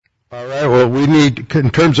All right, well, we need,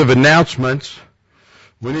 in terms of announcements,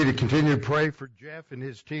 we need to continue to pray for Jeff and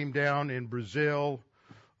his team down in Brazil.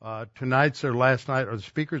 Tonight's their last night. Are the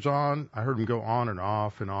speakers on? I heard them go on and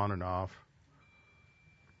off and on and off.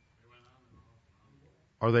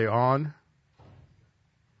 Are they on?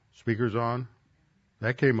 Speakers on?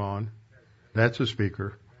 That came on. That's a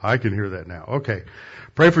speaker. I can hear that now. Okay.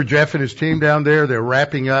 Pray for Jeff and his team down there. They're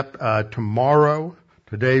wrapping up tomorrow.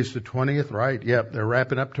 Today's the 20th, right? Yep, they're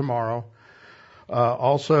wrapping up tomorrow.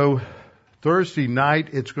 Also, Thursday night,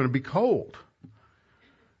 it's going to be cold.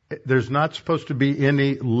 There's not supposed to be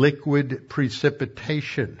any liquid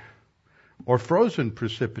precipitation or frozen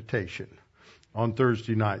precipitation on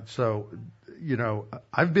Thursday night. So, you know,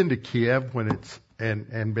 I've been to Kiev when it's,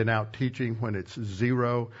 and been out teaching when it's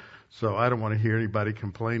 0. So I don't want to hear anybody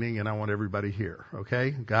complaining, and I want everybody here.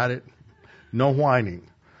 Okay? Got it? No whining.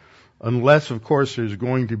 Unless, of course, there's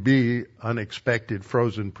going to be unexpected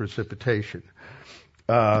frozen precipitation.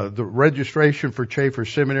 The registration for Chafer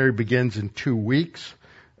Seminary begins in 2 weeks,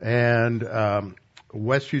 and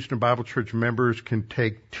West Houston Bible Church members can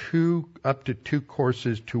take up to two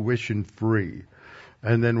courses tuition free.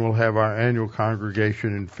 And then we'll have our annual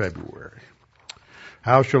congregation in February.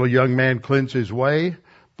 How shall a young man cleanse his way?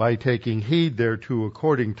 By taking heed thereto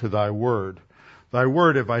according to thy word. Thy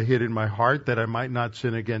word have I hid in my heart, that I might not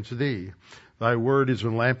sin against thee. Thy word is a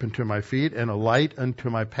lamp unto my feet, and a light unto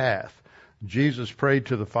my path. Jesus prayed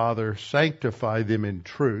to the Father, sanctify them in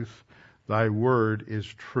truth. Thy word is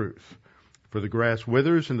truth. For the grass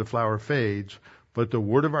withers and the flower fades, but the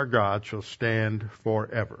word of our God shall stand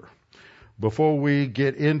forever. Before we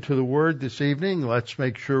get into the word this evening, let's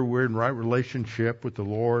make sure we're in right relationship with the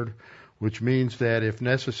Lord, which means that if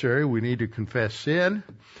necessary, we need to confess sin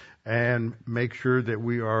and make sure that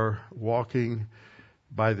we are walking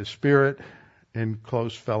by the Spirit in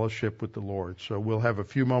close fellowship with the Lord. So we'll have a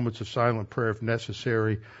few moments of silent prayer if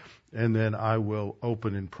necessary, and then I will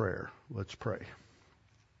open in prayer. Let's pray.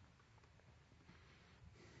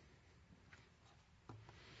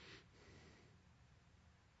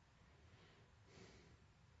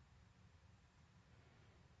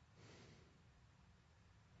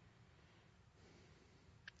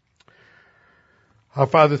 Our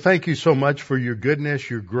Father, thank you so much for your goodness,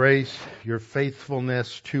 your grace, your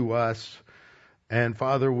faithfulness to us. And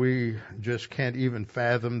Father, we just can't even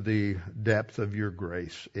fathom the depth of your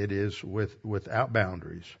grace. It is without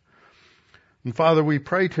boundaries. And Father, we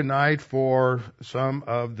pray tonight for some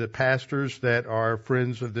of the pastors that are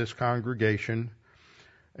friends of this congregation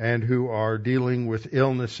and who are dealing with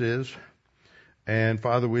illnesses. And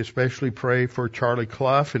Father, we especially pray for Charlie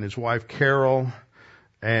Clough and his wife Carol.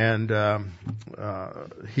 And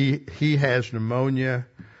he has pneumonia,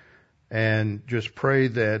 and just pray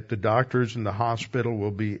that the doctors in the hospital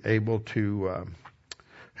will be able to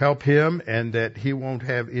help him, and that he won't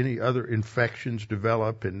have any other infections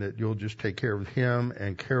develop, and that you'll just take care of him,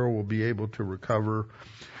 and Carol will be able to recover.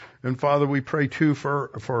 And Father, we pray too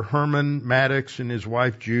for Herman Maddox and his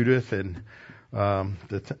wife Judith, and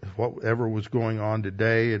whatever was going on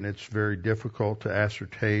today, and it's very difficult to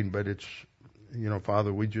ascertain, but it's, you know,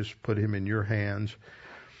 Father, we just put him in your hands.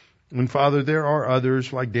 And Father, there are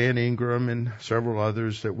others like Dan Ingram and several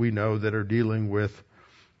others that we know that are dealing with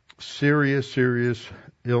serious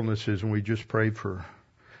illnesses, and we just pray for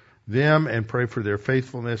them and pray for their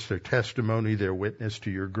faithfulness, their testimony, their witness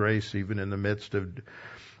to your grace, even in the midst of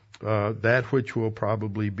that which will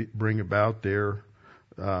probably bring about their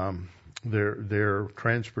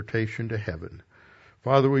transportation to heaven.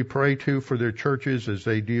 Father, we pray too for their churches as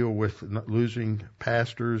they deal with losing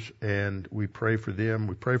pastors, and we pray for them.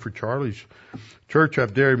 We pray for Charlie's church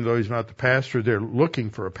up there, even though he's not the pastor. They're looking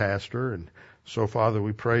for a pastor, and so, Father,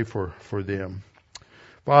 we pray for them.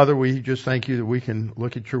 Father, we just thank you that we can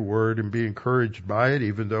look at your word and be encouraged by it,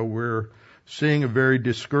 even though we're seeing a very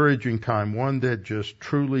discouraging time, one that just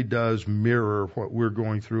truly does mirror what we're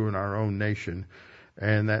going through in our own nation,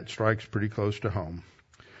 and that strikes pretty close to home.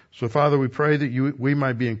 So, Father, we pray that we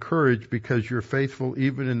might be encouraged because you're faithful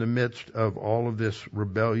even in the midst of all of this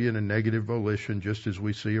rebellion and negative volition, just as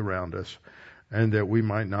we see around us, and that we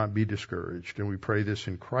might not be discouraged. And we pray this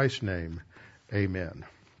in Christ's name. Amen.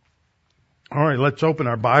 All right, let's open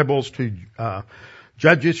our Bibles to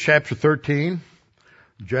Judges chapter 13.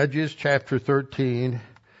 Judges chapter 13,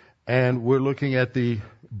 and we're looking at the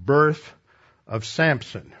birth of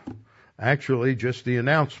Samson. Actually, just the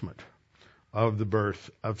announcement of the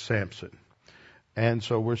birth of Samson. And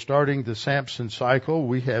so we're starting the Samson cycle.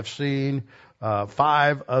 We have seen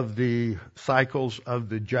 5 of the cycles of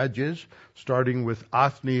the judges, starting with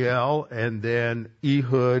Othniel, and then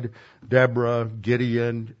Ehud, Deborah,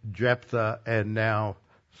 Gideon, Jephthah, and now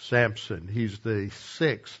Samson. He's the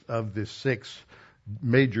sixth of the six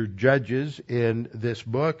major judges in this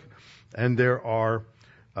book, and there are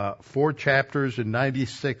 4 chapters and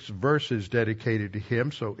 96 verses dedicated to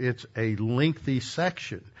him, so it's a lengthy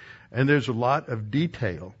section, and there's a lot of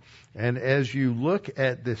detail. And as you look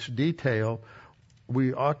at this detail,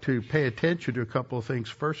 we ought to pay attention to a couple of things.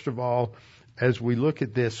 First of all, as we look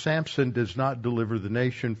at this, Samson does not deliver the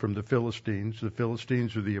nation from the Philistines. The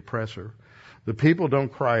Philistines are the oppressor. The people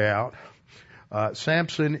don't cry out.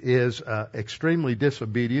 Samson is extremely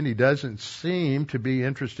disobedient. He doesn't seem to be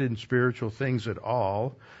interested in spiritual things at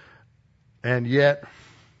all. And yet,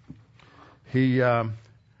 let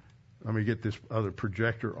me get this other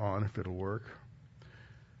projector on if it'll work.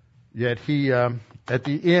 Yet at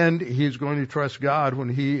the end, he's going to trust God when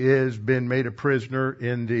he has been made a prisoner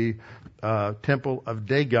in the temple of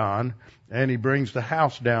Dagon, and he brings the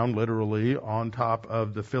house down literally on top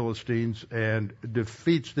of the Philistines and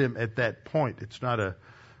defeats them at that point.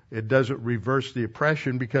 It doesn't reverse the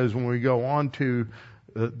oppression, because when we go on to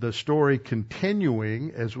the story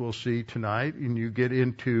continuing, as we'll see tonight, and you get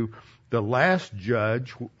into the last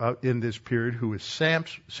judge in this period, who is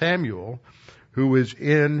Samuel, who was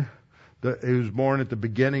born at the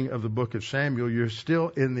beginning of the book of Samuel. You're still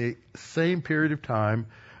in the same period of time,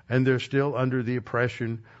 and they're still under the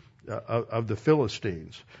oppression of the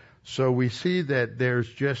Philistines. So we see that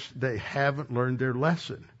they haven't learned their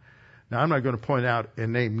lesson. Now, I'm not going to point out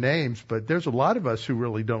and name names, but there's a lot of us who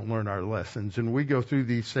really don't learn our lessons, and we go through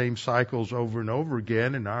these same cycles over and over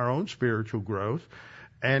again in our own spiritual growth,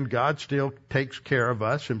 and God still takes care of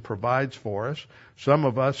us and provides for us. Some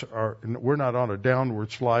of us we're not on a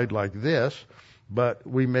downward slide like this, but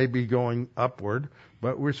we may be going upward,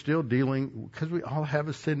 but we're still dealing, because we all have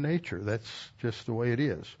a sin nature. That's just the way it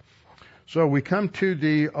is. So we come to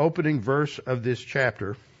the opening verse of this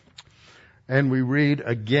chapter, and we read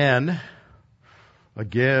again and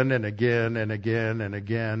again and again and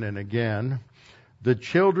again and again. The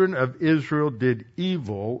children of Israel did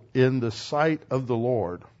evil in the sight of the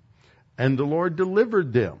Lord, and the Lord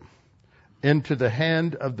delivered them into the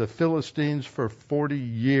hand of the Philistines for 40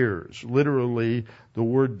 years. Literally, the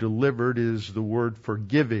word delivered is the word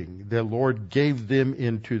forgiving. The Lord gave them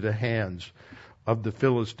into the hands of the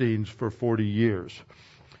Philistines for 40 years.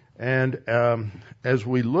 And as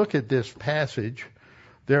we look at this passage,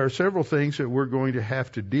 there are several things that we're going to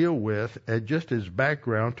have to deal with just as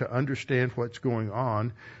background to understand what's going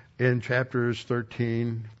on in chapters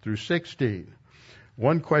 13 through 16.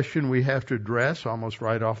 One question we have to address almost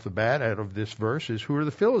right off the bat out of this verse is, who are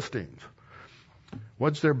the Philistines?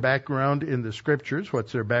 What's their background in the Scriptures?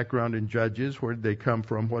 What's their background in Judges? Where did they come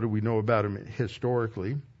from? What do we know about them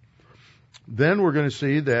historically? Then we're going to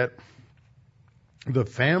see that the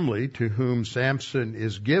family to whom Samson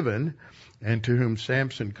is given and to whom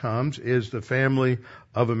Samson comes is the family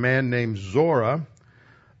of a man named Zora.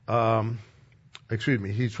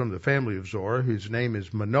 He's from the family of Zora, whose name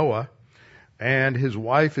is Manoah, and his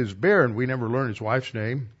wife is barren. We never learn his wife's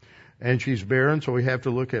name, and she's barren, so we have to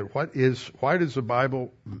look at why does the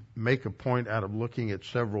Bible make a point out of looking at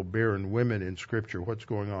several barren women in Scripture? What's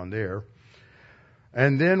going on there?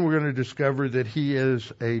 And then we're going to discover that he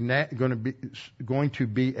is going to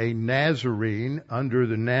be a Nazarene under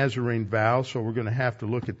the Nazarene vow, so we're going to have to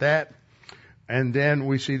look at that. And then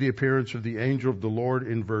we see the appearance of the angel of the Lord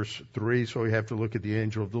in verse 3, so we have to look at the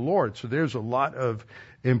angel of the Lord. So there's a lot of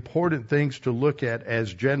important things to look at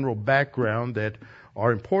as general background that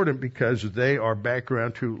are important because they are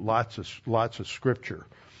background to lots of Scripture.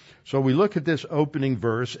 So we look at this opening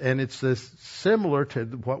verse, and it's similar to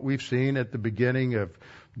what we've seen at the beginning of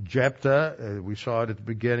Jephthah. We saw it at the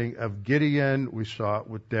beginning of Gideon. We saw it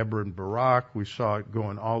with Deborah and Barak. We saw it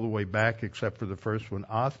going all the way back, except for the first one,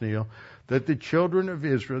 Othniel, that the children of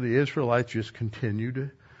Israel, the Israelites, just continue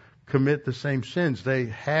to commit the same sins. They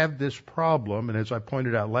have this problem, and as I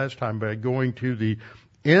pointed out last time, by going to the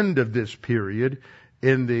end of this period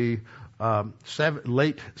in the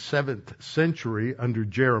late 7th century under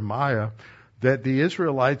Jeremiah, that the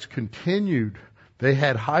Israelites continued. They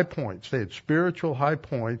had high points. They had spiritual high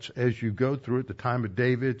points as you go through at the time of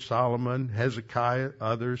David, Solomon, Hezekiah,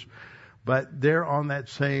 others. But they're on that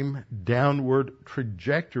same downward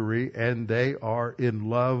trajectory, and they are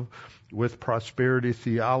in love with prosperity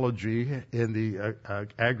theology in the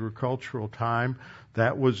agricultural time.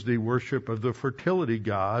 That was the worship of the fertility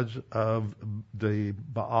gods of the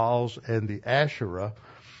Baals and the Asherah.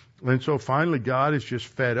 And so finally God is just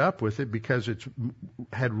fed up with it because it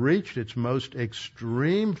had reached its most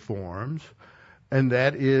extreme forms, and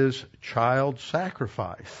that is child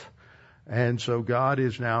sacrifice. And so God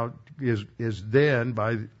is now, is then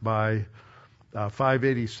by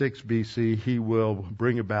 586 BC, he will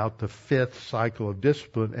bring about the 5th cycle of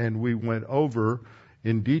discipline. And we went over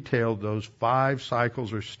in detail those 5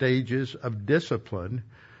 cycles or stages of discipline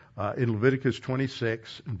in Leviticus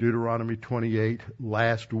 26 and Deuteronomy 28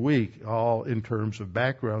 last week, all in terms of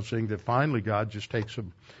background, saying that finally God just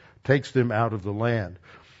takes them out of the land.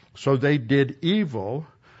 So they did evil,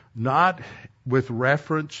 not with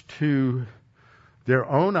reference to their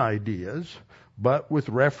own ideas, but with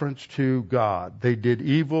reference to God. They did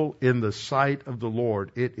evil in the sight of the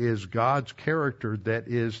Lord. It is God's character that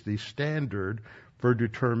is the standard for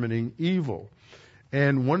determining evil.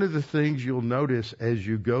 And one of the things you'll notice as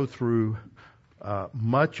you go through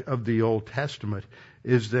much of the Old Testament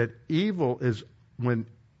is that evil is, when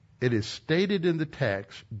it is stated in the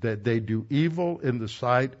text that they do evil in the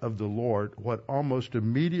sight of the Lord, what almost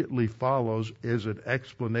immediately follows is an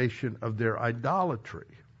explanation of their idolatry.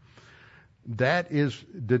 That is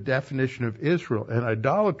the definition of Israel. And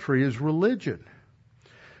idolatry is religion.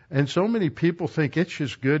 And so many people think it's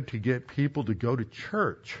just good to get people to go to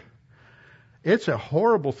church. It's a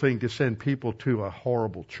horrible thing to send people to a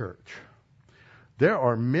horrible church. There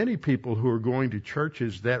are many people who are going to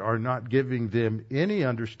churches that are not giving them any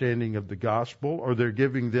understanding of the gospel, or they're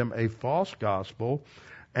giving them a false gospel.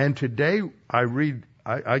 And today I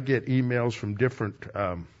get emails from different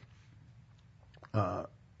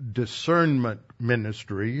discernment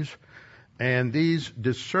ministries, and these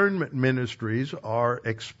discernment ministries are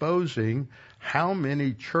exposing how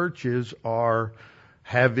many churches are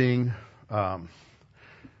having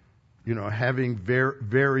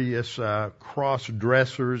various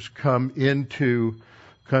cross-dressers come into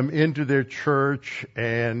their church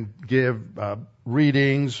and give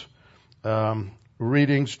readings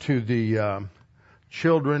to the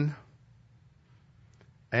children.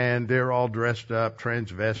 And they're all dressed up,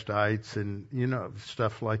 transvestites and,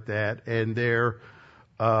 stuff like that. And they're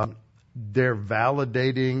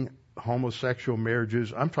validating homosexual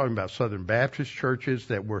marriages. I'm talking about Southern Baptist churches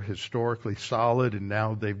that were historically solid and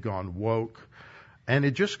now they've gone woke. And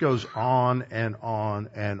it just goes on and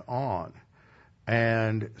on and on.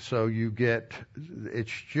 And so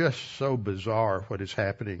it's just so bizarre what is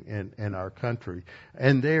happening in our country.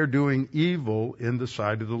 And they are doing evil in the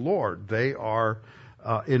sight of the Lord. They are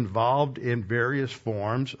involved in various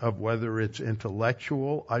forms of whether it's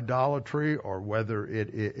intellectual idolatry or whether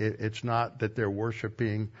it's not, that they're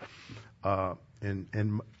worshiping.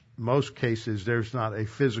 In most cases, there's not a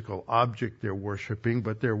physical object they're worshiping,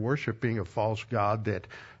 but they're worshiping a false god that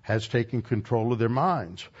has taken control of their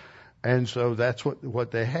minds. And so that's what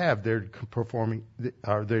they have. They're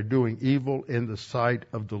they're doing evil in the sight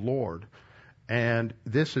of the Lord. And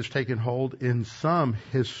this has taken hold in some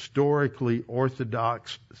historically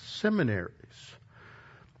Orthodox seminaries.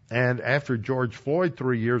 And after George Floyd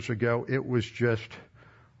 3 years ago, it was just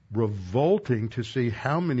revolting to see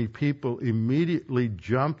how many people immediately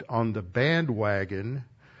jumped on the bandwagon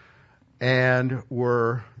and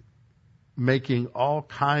were making all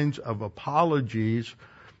kinds of apologies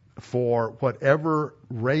for whatever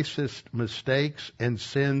racist mistakes and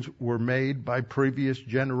sins were made by previous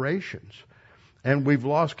generations. And we've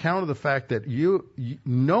lost count of the fact that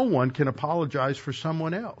no one can apologize for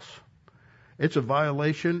someone else. It's a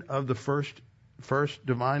violation of the first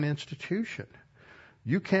divine institution.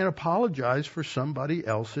 You can't apologize for somebody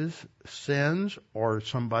else's sins or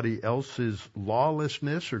somebody else's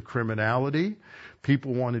lawlessness or criminality.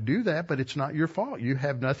 People want to do that, but it's not your fault. You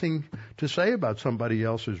have nothing to say about somebody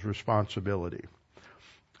else's responsibility.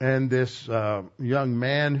 And this young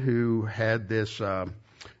man who had this,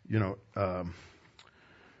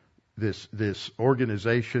 this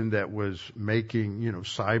organization that was making,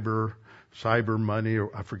 cyber money, or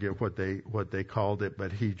I forget what they called it,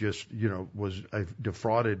 but he just, was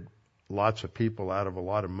defrauded lots of people out of a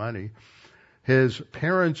lot of money. His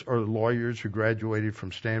parents are lawyers who graduated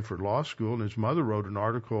from Stanford Law School, and his mother wrote an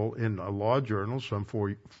article in a law journal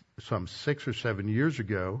some 6 or 7 years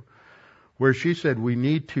ago, where she said we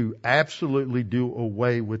need to absolutely do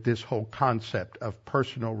away with this whole concept of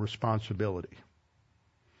personal responsibility.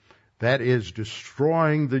 That is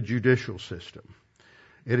destroying the judicial system.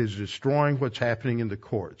 It is destroying what's happening in the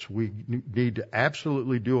courts. We need to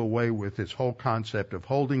absolutely do away with this whole concept of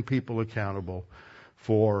holding people accountable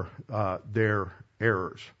for their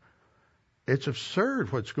errors. It's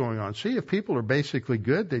absurd what's going on. See, if people are basically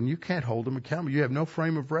good, then you can't hold them accountable. You have no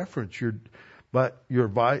frame of reference. But you're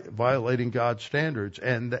violating God's standards.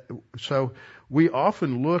 And so we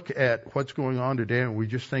often look at what's going on today and we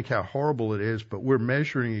just think how horrible it is, but we're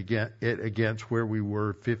measuring it against where we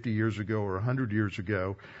were 50 years ago or 100 years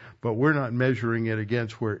ago. but we're not measuring it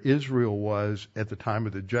against where Israel was at the time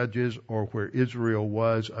of the judges, or where Israel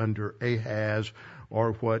was under Ahaz,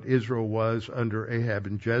 or what Israel was under Ahab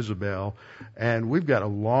and Jezebel. And we've got a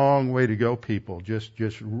long way to go, people. Just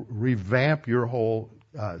revamp your whole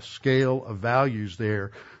scale of values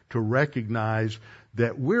there to recognize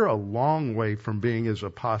that we're a long way from being as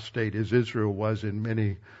apostate as Israel was in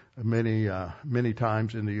many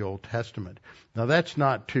times in the Old Testament. Now, that's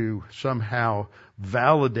not to somehow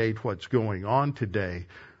validate what's going on today,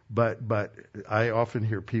 but I often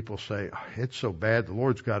hear people say, oh, it's so bad, the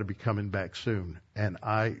Lord's got to be coming back soon. And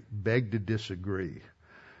I beg to disagree.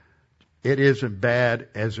 It isn't bad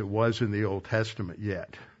as it was in the Old Testament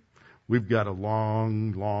yet. We've got a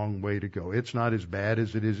long, long way to go. It's not as bad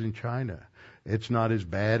as it is in China. It's not as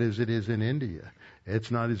bad as it is in India.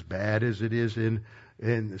 It's not as bad as it is in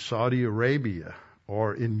Saudi Arabia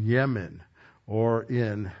or in Yemen or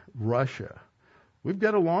in Russia. We've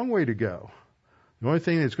got a long way to go. The only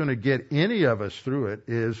thing that's going to get any of us through it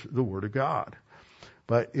is the Word of God.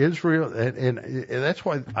 But Israel, and that's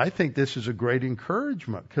why I think this is a great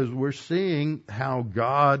encouragement, because we're seeing how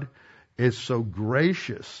God is so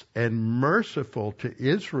gracious and merciful to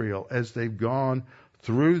Israel as they've gone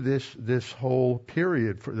through this whole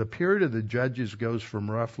period. For the period of the judges goes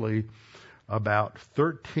from roughly about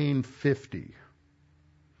 1350.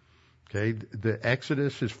 Okay, the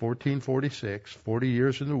Exodus is 1446, 40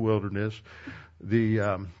 years in the wilderness.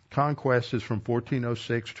 The conquest is from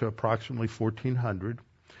 1406 to approximately 1400.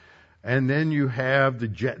 And then you have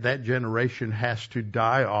that generation has to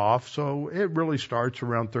die off, so it really starts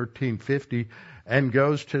around 1350 and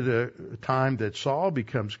goes to the time that Saul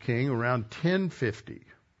becomes king around 1050.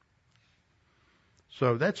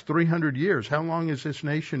 So that's 300 years. How long has this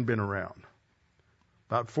nation been around?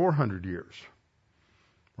 About 400 years,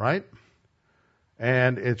 right?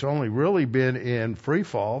 And it's only really been in free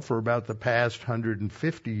fall for about the past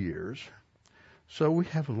 150 years. So we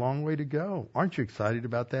have a long way to go. Aren't you excited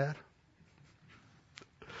about that?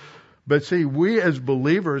 But see, we as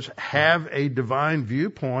believers have a divine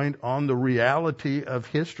viewpoint on the reality of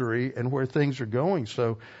history and where things are going.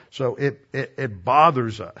 So it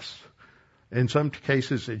bothers us. In some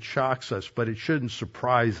cases it shocks us, but it shouldn't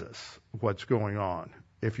surprise us what's going on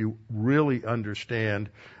if you really understand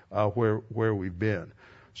where we've been.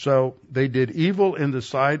 So they did evil in the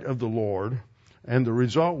sight of the Lord, and the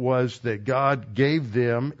result was that God gave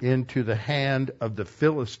them into the hand of the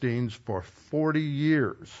Philistines for 40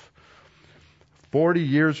 years. 40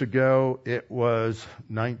 years ago, it was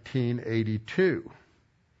 1982.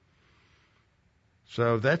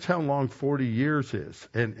 So that's how long 40 years is.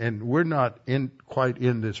 And we're not quite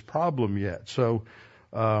in this problem yet. So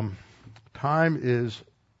time is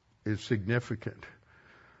significant.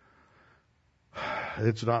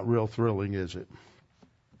 It's not real thrilling, is it?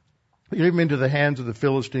 He gave them into the hands of the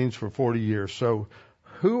Philistines for 40 years. So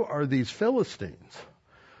who are these Philistines?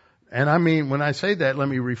 And I mean, when I say that, let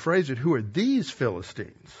me rephrase it. Who are these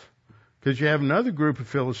Philistines? Because you have another group of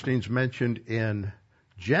Philistines mentioned in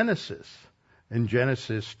Genesis. In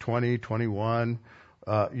Genesis 20, 21,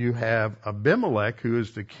 you have Abimelech, who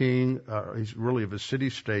is the king, he's really of a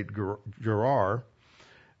city-state, Gerar,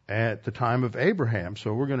 at the time of Abraham.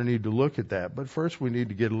 So we're going to need to look at that. But first we need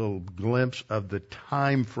to get a little glimpse of the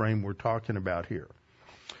time frame we're talking about here.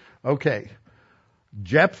 Okay.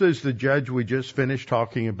 Jephthah is the judge we just finished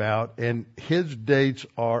talking about, and his dates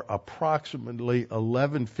are approximately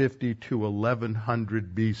 1150 to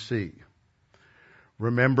 1100 BC.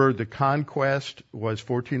 Remember, the conquest was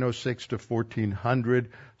 1406 to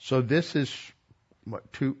 1400, so this is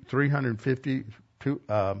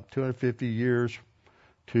 250 years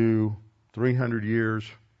to 300 years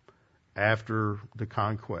after the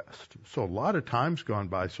conquest. So a lot of time's gone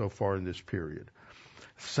by so far in this period.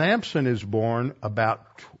 Samson is born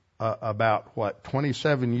about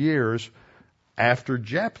 27 years after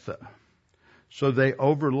Jephthah. So they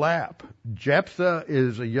overlap. Jephthah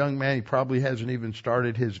is a young man. He probably hasn't even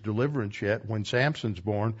started his deliverance yet when Samson's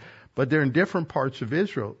born. But they're in different parts of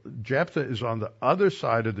Israel. Jephthah is on the other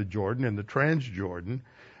side of the Jordan, in the Transjordan.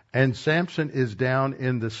 And Samson is down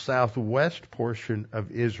in the southwest portion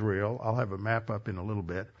of Israel. I'll have a map up in a little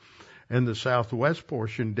bit. In the southwest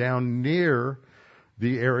portion, down near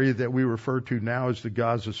the area that we refer to now as the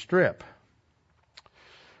Gaza Strip.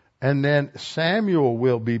 And then Samuel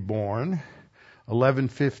will be born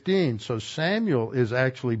 1115. So Samuel is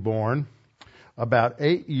actually born about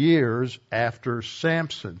 8 years after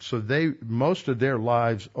Samson. So most of their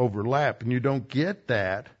lives overlap, and you don't get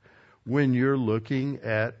that when you're looking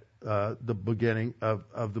at the beginning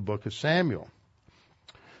of the book of Samuel.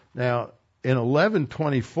 Now, in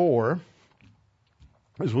 1124,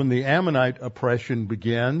 is when the Ammonite oppression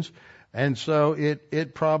begins. And so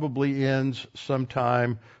it probably ends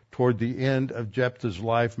sometime toward the end of Jephthah's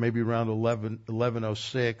life, maybe around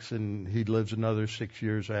 1106, and he lives another 6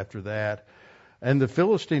 years after that. And the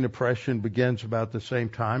Philistine oppression begins about the same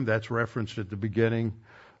time. That's referenced at the beginning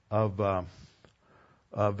of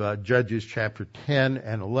Judges chapter 10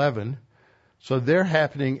 and 11. So they're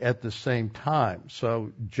happening at the same time.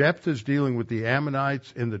 So Jephthah's dealing with the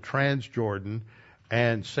Ammonites in the Transjordan,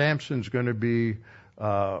 and Samson's going to be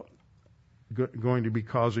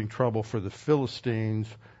causing trouble for the Philistines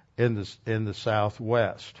in the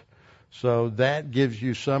southwest. So that gives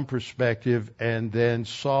you some perspective. And then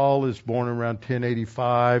Saul is born around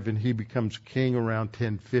 1085, and he becomes king around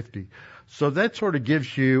 1050. So that sort of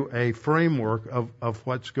gives you a framework of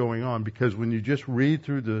what's going on, because when you just read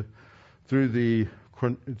through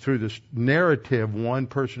this narrative, one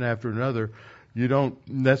person after another, you don't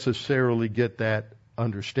necessarily get that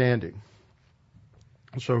understanding.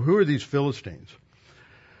 So who are these Philistines?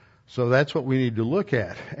 So that's what we need to look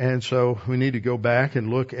at. And so we need to go back and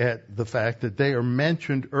look at the fact that they are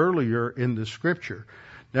mentioned earlier in the scripture.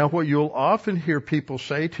 Now, what you'll often hear people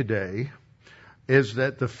say today is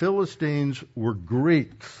that the Philistines were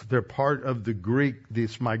Greeks. They're part of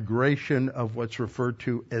this migration of what's referred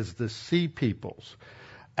to as the Sea Peoples.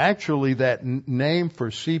 Actually, that name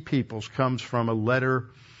for Sea Peoples comes from a letter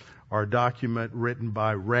or a document written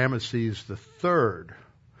by Ramesses III.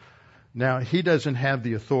 Now, he doesn't have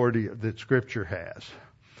the authority that Scripture has,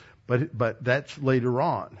 but that's later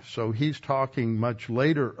on. So he's talking much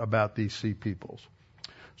later about these Sea Peoples.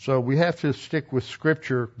 So we have to stick with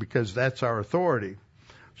Scripture because that's our authority.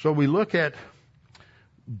 So we look at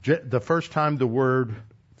the first time the word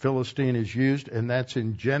Philistine is used, and that's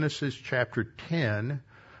in Genesis chapter 10,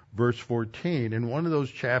 verse 14. In one of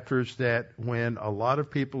those chapters that when a lot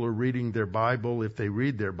of people are reading their Bible, if they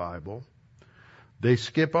read their Bible, they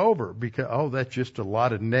skip over because, that's just a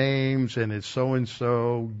lot of names, and it's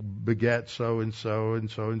so-and-so begat so-and-so,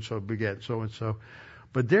 and so-and-so begat so-and-so.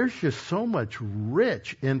 But there's just so much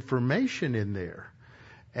rich information in there.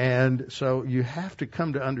 And so you have to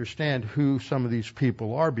come to understand who some of these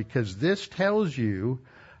people are, because this tells you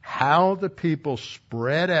how the people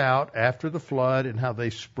spread out after the flood and how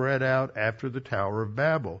they spread out after the Tower of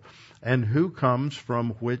Babel, and who comes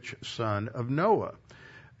from which son of Noah.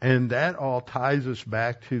 And that all ties us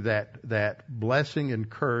back to that blessing and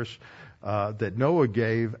curse that Noah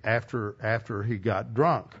gave after he got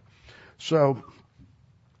drunk. So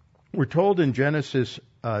we're told in Genesis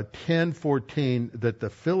 10:14 that the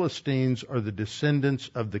Philistines are the descendants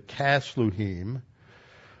of the Casluhim,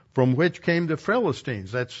 from which came the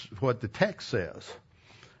Philistines. That's what the text says.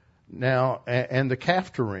 Now, and the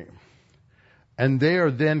Caphtorim. And they are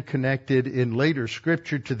then connected in later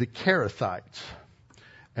scripture to the Kerethites.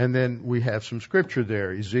 And then we have some scripture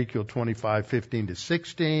there. Ezekiel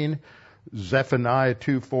 25:15-16, Zephaniah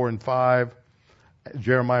 2:4 and 5,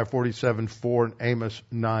 Jeremiah 47:4, and Amos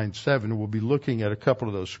 9:7. We'll be looking at a couple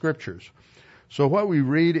of those scriptures. So what we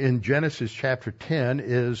read in Genesis chapter 10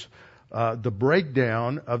 is the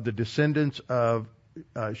breakdown of the descendants of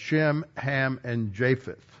Shem, Ham, and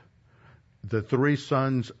Japheth, the three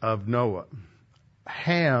sons of Noah.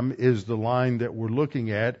 Ham is the line that we're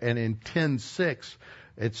looking at, and in 10:6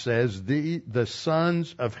 it says the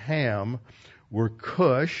sons of Ham were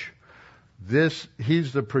Cush.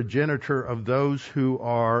 He's the progenitor of those who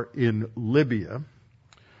are in Libya.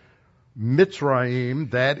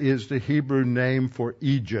 Mitzrayim, that is the Hebrew name for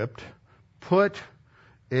Egypt. Put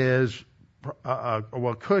is,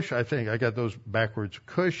 Cush, I think, I got those backwards.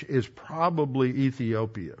 Cush is probably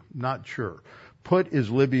Ethiopia, not sure. Put is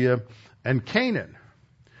Libya, and Canaan.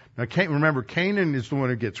 Now, remember, Canaan is the one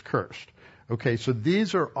who gets cursed. Okay, so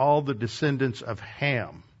these are all the descendants of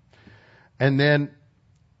Ham. And then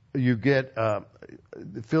you get,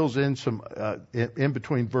 it fills in some, in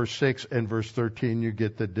between verse 6 and verse 13, you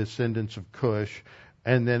get the descendants of Cush.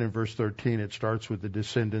 And then in verse 13, it starts with the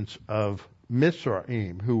descendants of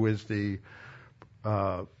Mizraim, who is the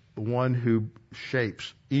one who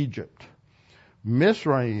shapes Egypt.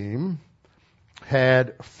 Mizraim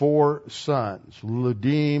had 4 sons,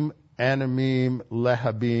 Ludim, Anamim,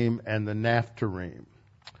 Lehabim, and the Naphtarim.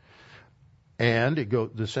 And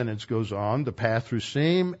the sentence goes on, the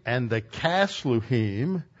Pathrusim and the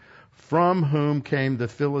Casluhim, from whom came the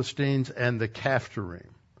Philistines and the Caphtorim.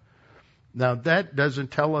 Now that doesn't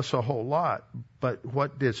tell us a whole lot, but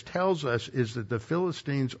what this tells us is that the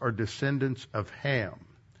Philistines are descendants of Ham.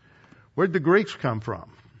 Where'd the Greeks come from?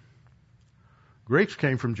 Greeks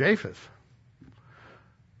came from Japheth.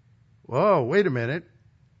 Whoa, wait a minute.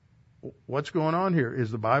 What's going on here? Is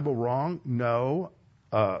the Bible wrong? No.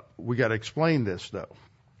 we got to explain this though.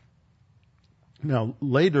 Now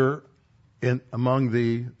later, among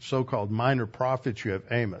the so-called minor prophets, you have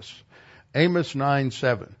Amos. Amos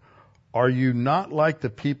 9:7. Are you not like the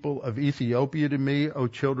people of Ethiopia to me, O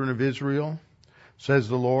children of Israel? Says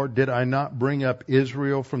the Lord, did I not bring up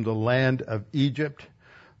Israel from the land of Egypt,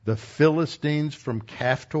 the Philistines from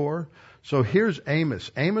Caphtor? So here's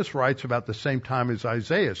Amos. Amos writes about the same time as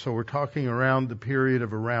Isaiah. So we're talking around the period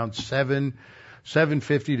of around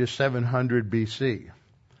 750 to 700 BC.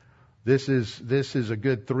 This is a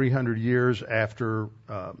good 300 years after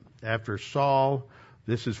Saul.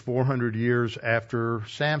 This is 400 years after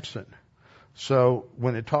Samson. So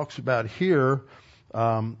when it talks about here,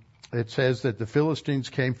 it says that the Philistines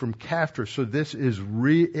came from Caphtor. So this is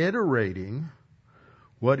reiterating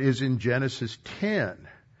what is in Genesis 10.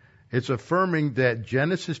 It's affirming that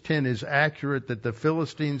Genesis 10 is accurate, that the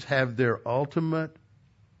Philistines have their ultimate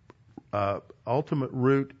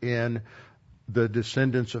root in the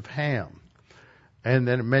descendants of Ham. And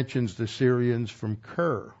then it mentions the Syrians from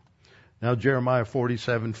Ker. Now Jeremiah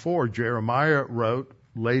 47:4, Jeremiah wrote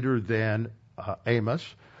later than Amos.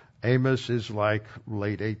 Amos is like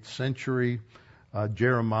late 8th century.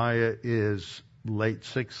 Jeremiah is late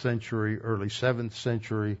 6th century, early 7th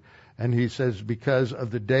century. And he says, because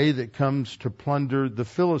of the day that comes to plunder the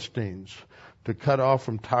Philistines, to cut off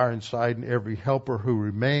from Tyre and Sidon every helper who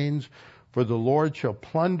remains, for the Lord shall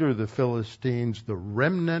plunder the Philistines, the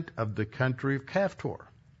remnant of the country of Caphtor.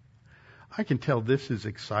 I can tell this is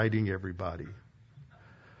exciting everybody.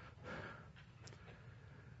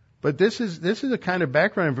 But this is the kind of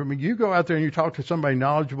background for me. You go out there and you talk to somebody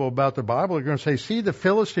knowledgeable about the Bible, they're going to say, see, the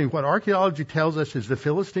Philistines, what archaeology tells us is the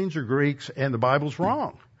Philistines are Greeks and the Bible's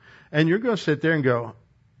wrong. And you're going to sit there and go,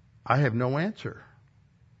 I have no answer.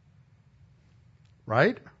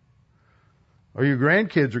 Right? Or your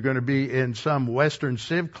grandkids are going to be in some Western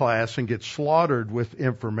Civ class and get slaughtered with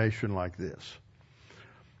information like this.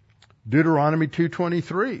 Deuteronomy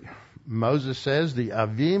 2:23. Moses says the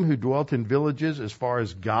Avim who dwelt in villages as far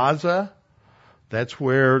as Gaza, that's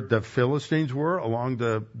where the Philistines were along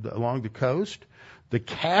the coast. The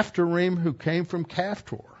Caphtorim who came from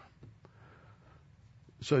Caphtor.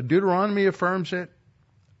 So Deuteronomy affirms it.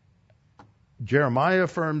 Jeremiah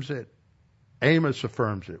affirms it. Amos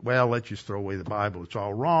affirms it. Well, let's just throw away the Bible. It's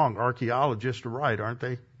all wrong. Archaeologists are right, aren't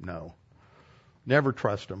they? No. Never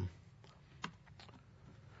trust them.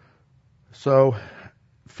 So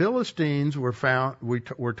Philistines were found,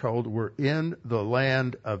 we're told, were in the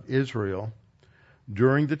land of Israel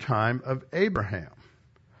during the time of Abraham.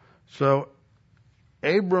 So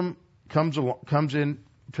Abram comes in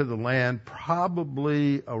to the land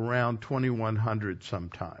probably around 2100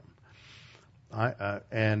 sometime.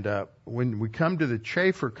 When we come to the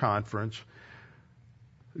Chafer Conference,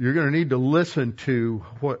 you're going to need to listen to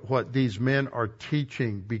what these men are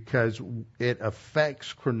teaching, because it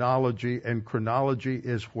affects chronology, and chronology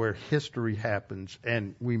is where history happens.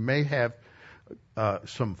 And we may have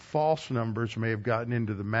some false numbers may have gotten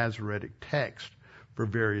into the Masoretic text for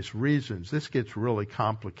various reasons. This gets really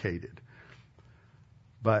complicated,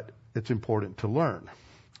 but it's important to learn.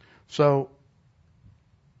 So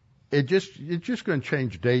it's just going to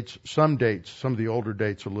change some of the older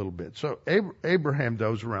dates a little bit. So Abraham,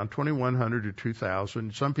 though, is around 2100 to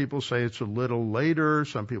 2000. Some people say it's a little later.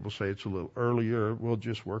 Some people say it's a little earlier. We'll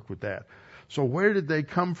just work with that. So where did they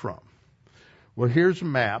come from? Well, here's a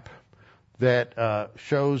map that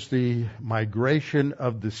shows the migration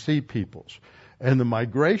of the sea peoples. And the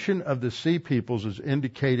migration of the sea peoples is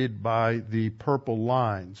indicated by the purple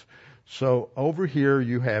lines. So over here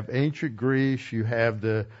you have ancient Greece, you have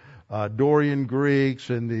the Dorian Greeks,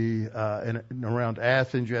 and around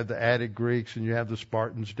Athens you have the Attic Greeks, and you have the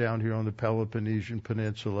Spartans down here on the Peloponnesian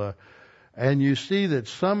Peninsula. And you see that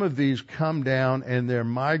some of these come down and they're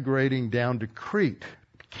migrating down to Crete,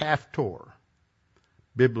 Caphtor,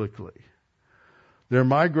 biblically. They're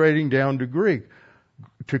migrating down to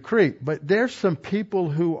Crete. But there's some people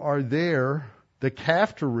who are there, the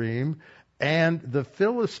Caphtorim and the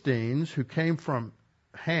Philistines who came from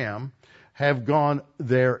Ham, have gone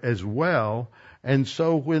there as well. And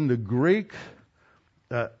so when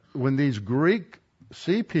these Greek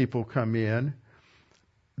sea people come in,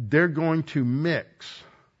 they're going to mix.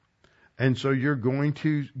 And so you're going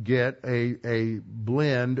to get a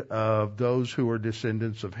blend of those who are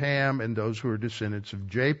descendants of Ham and those who are descendants of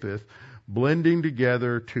Japheth, blending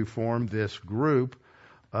together to form this group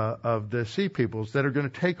of the sea peoples that are going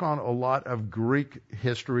to take on a lot of Greek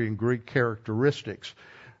history and Greek characteristics.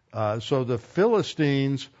 So the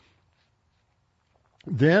Philistines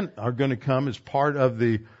then are going to come as part of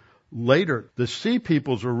the later. The sea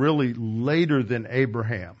peoples are really later than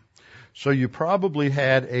Abraham. So you probably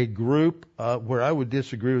had a group, where I would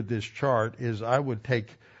disagree with this chart is I would take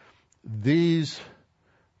these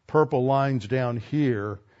purple lines down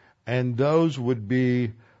here, and those would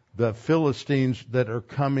be the Philistines that are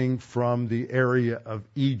coming from the area of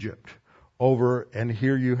Egypt over, and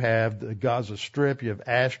here you have the Gaza Strip, you have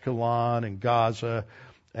Ashkelon and Gaza,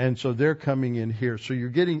 and so they're coming in here. So you're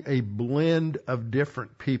getting a blend of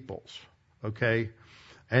different peoples, okay?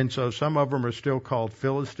 And so some of them are still called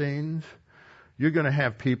Philistines. You're going to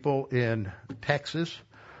have people in Texas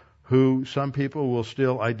who some people will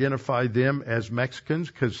still identify them as Mexicans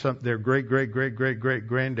because their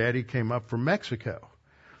great-great-great-great-great-granddaddy came up from Mexico.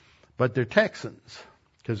 But they're Texans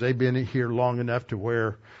because they've been here long enough to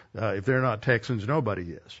where if they're not Texans,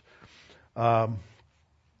 nobody is.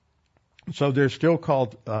 So they're still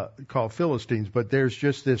called Philistines, but there's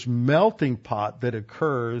just this melting pot that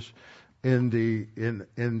occurs in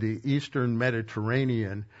the Eastern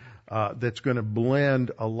Mediterranean that's going to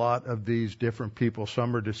blend a lot of these different people.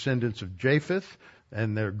 Some are descendants of Japheth,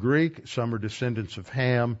 and they're Greek. Some are descendants of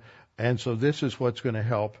Ham, and so this is what's going to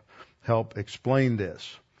help explain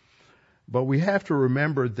this. But we have to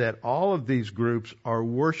remember that all of these groups are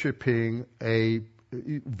worshiping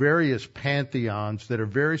various pantheons that are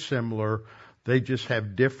very similar. They just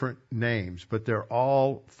have different names, but they're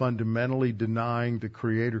all fundamentally denying the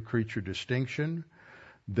creator-creature distinction.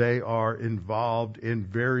 They are involved in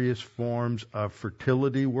various forms of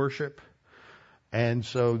fertility worship, and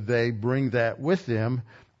so they bring that with them.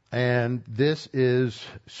 And this is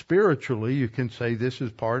spiritually, you can say this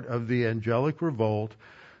is part of the angelic revolt,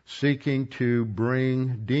 seeking to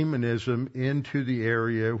bring demonism into the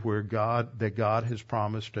area where God has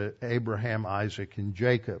promised to Abraham, Isaac, and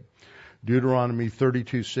Jacob. Deuteronomy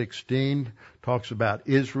 32:16 talks about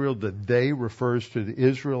Israel. The they refers to the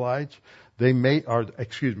Israelites. To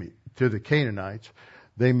the Canaanites.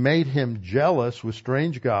 They made him jealous with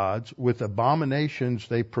strange gods. With abominations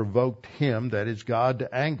they provoked him, that is God,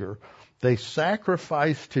 to anger. They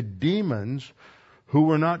sacrificed to demons who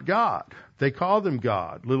were not God. They call them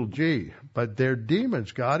God, little g, but they're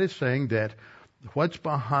demons. God is saying that what's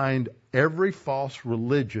behind every false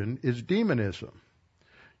religion is demonism.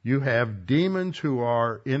 You have demons who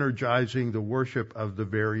are energizing the worship of the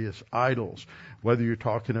various idols, whether you're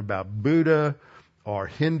talking about Buddha or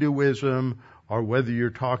Hinduism, or whether you're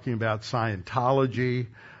talking about Scientology,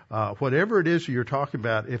 whatever it is you're talking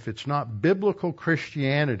about, if it's not biblical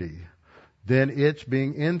Christianity, then it's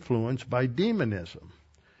being influenced by demonism.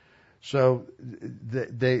 So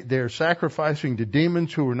they're sacrificing to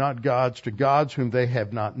demons who are not gods, to gods whom they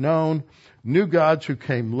have not known, new gods who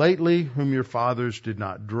came lately, whom your fathers did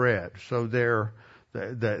not dread. So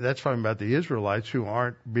that's talking about the Israelites who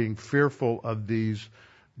aren't being fearful of these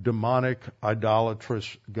demonic,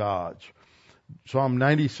 idolatrous gods. Psalm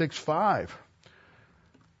 96:5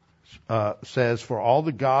 says, "For all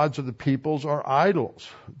the gods of the peoples are idols."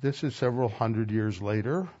 This is several hundred years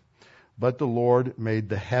later. But the Lord made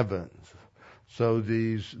the heavens. So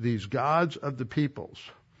these gods of the peoples,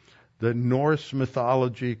 the Norse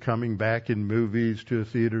mythology coming back in movies to a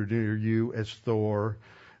theater near you as Thor,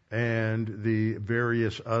 and the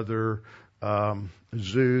various other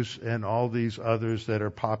Zeus and all these others that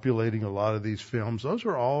are populating a lot of these films, those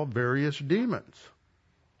are all various demons.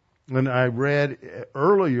 And I read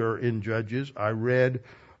earlier in Judges, I read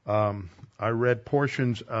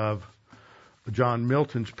portions of John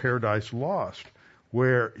Milton's Paradise Lost,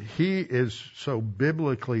 where he is so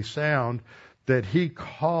biblically sound that he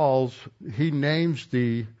names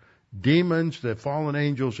the demons, the fallen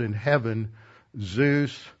angels in heaven,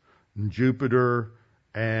 Zeus and Jupiter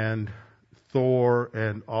and Thor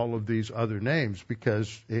and all of these other names,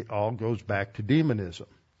 because it all goes back to demonism.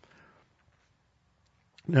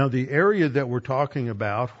 Now, the area that we're talking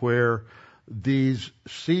about where these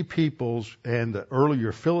sea peoples and the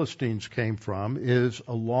earlier Philistines came from is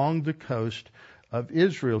along the coast of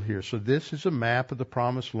Israel here. So this is a map of the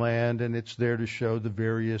Promised Land, and it's there to show the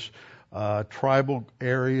various tribal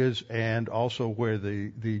areas and also where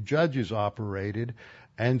the judges operated.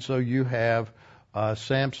 And so you have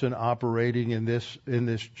Samson operating in this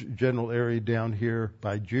general area down here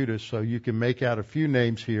by Judah. So you can make out a few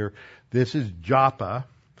names here. This is Joppa.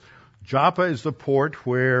 Joppa is the port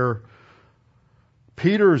where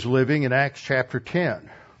Peter is living in Acts chapter 10.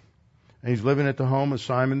 And he's living at the home of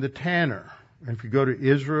Simon the Tanner. And if you go to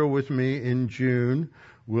Israel with me in June,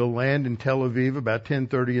 we'll land in Tel Aviv about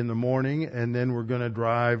 10:30 in the morning, and then we're going to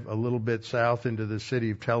drive a little bit south into the city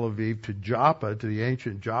of Tel Aviv to Joppa, to the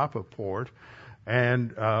ancient Joppa port.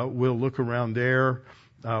 And we'll look around there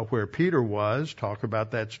where Peter was, talk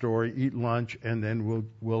about that story, eat lunch, and then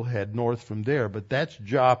we'll head north from there. But that's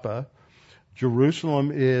Joppa.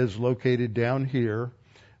 Jerusalem is located down here.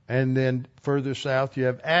 And then further south you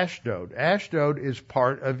have Ashdod. Ashdod is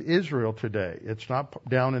part of Israel today. It's not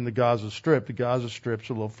down in the Gaza Strip. The Gaza Strip's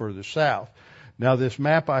a little further south. Now this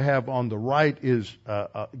map I have on the right is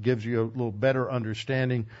gives you a little better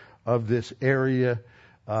understanding of this area.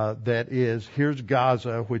 That is, here's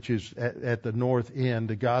Gaza, which is at the north end.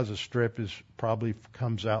 The Gaza Strip probably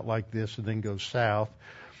comes out like this and then goes south.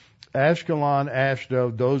 Ashkelon,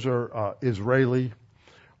 Ashdod, those are Israeli.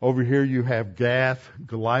 Over here you have Gath,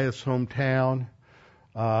 Goliath's hometown.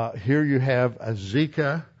 Here you have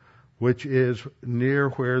Azekah, which is near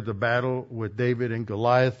where the battle with David and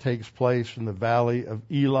Goliath takes place in the valley of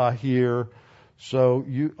Elah here. So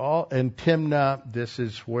and Timnah, this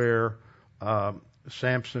is where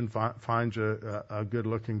Samson finds a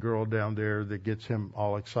good-looking girl down there that gets him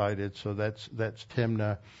all excited. So that's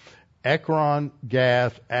Timnah. Ekron,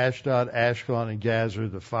 Gath, Ashdod, Ashkelon, and Gazer,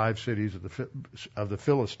 the 5 cities of the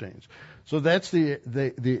Philistines. So that's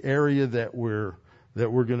the area that we're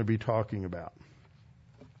going to be talking about.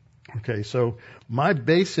 Okay, so my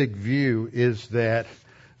basic view is that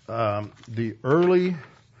the early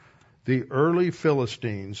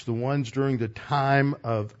Philistines, the ones during the time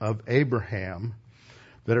of Abraham,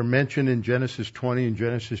 that are mentioned in Genesis 20 and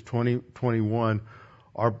Genesis 21,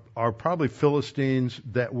 are probably Philistines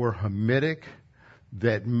that were Hamitic,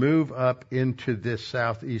 that move up into this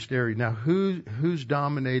southeast area. Now, who's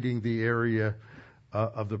dominating the area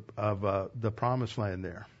of the Promised Land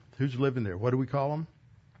there? Who's living there? What do we call them?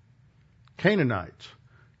 Canaanites.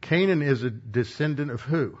 Canaan is a descendant of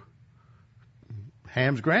who?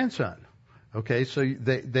 Ham's grandson. Okay, so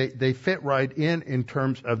they fit right in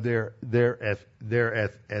terms of their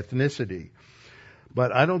ethnicity.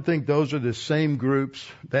 But I don't think those are the same groups.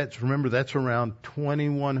 Remember, that's around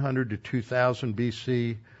 2100 to 2000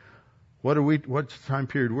 BC. What's the time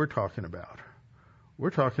period we're talking about?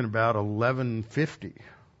 We're talking about 1150.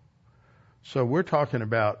 So we're talking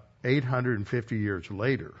about 850 years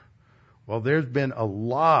later. Well, there's been a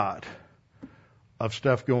lot of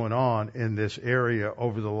stuff going on in this area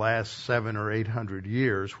over the last 700 or 800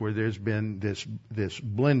 years where there's been this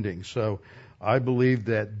blending. So I believe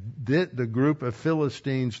that the group of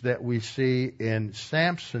Philistines that we see in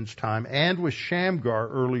Samson's time and with Shamgar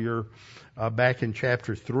earlier back in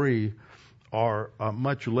chapter 3 are a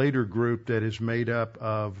much later group that is made up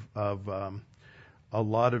of a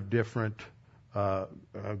lot of different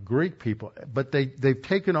Greek people. But they've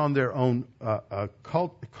taken on their own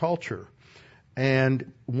culture.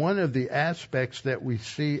 And one of the aspects that we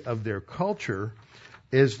see of their culture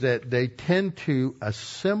is that they tend to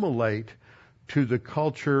assimilate to the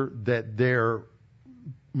culture that they're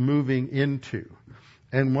moving into.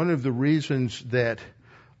 And one of the reasons that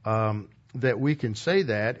we can say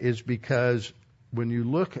that is because when you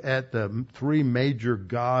look at the 3 major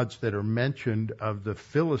gods that are mentioned of the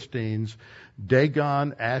Philistines,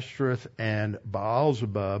 Dagon, Ashtoreth, and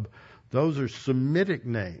Baal-zebub, those are Semitic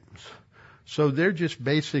names. So they're just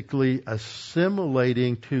basically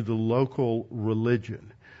assimilating to the local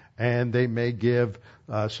religion. And they may give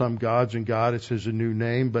some gods and goddesses a new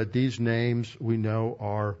name, but these names we know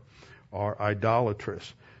are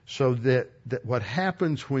idolatrous. So that what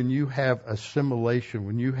happens when you have assimilation,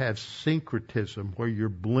 when you have syncretism, where you're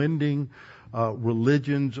blending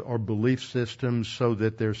religions or belief systems so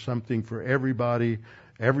that there's something for everybody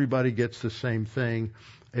gets the same thing,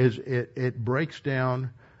 is it breaks down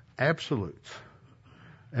absolutes.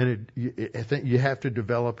 And I think you have to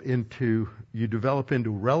develop into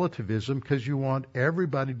relativism because you want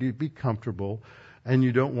everybody to be comfortable and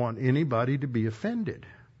you don't want anybody to be offended.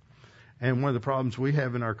 And one of the problems we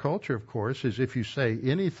have in our culture, of course, is if you say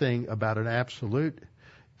anything about an absolute,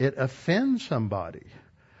 it offends somebody.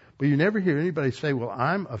 But you never hear anybody say, well,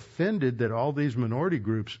 I'm offended that all these minority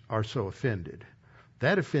groups are so offended.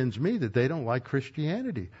 That offends me that they don't like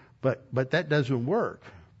Christianity. But that doesn't work.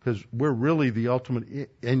 Because we're really the ultimate,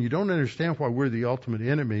 and you don't understand why we're the ultimate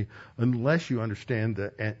enemy unless you understand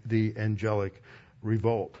the angelic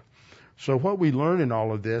revolt. So what we learn in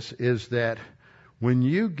all of this is that when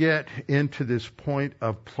you get into this point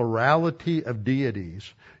of plurality of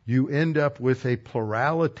deities, you end up with a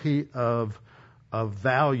plurality of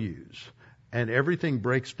values, and everything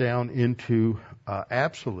breaks down into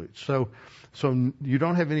absolutes. So you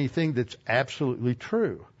don't have anything that's absolutely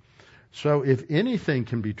true. So if anything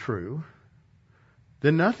can be true,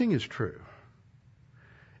 then nothing is true.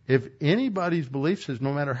 If anybody's belief says,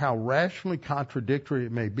 no matter how rationally contradictory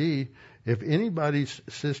it may be, If anybody's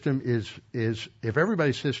system if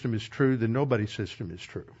everybody's system is true, then nobody's system is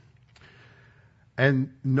true.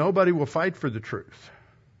 And nobody will fight for the truth.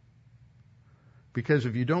 Because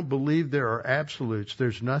if you don't believe there are absolutes,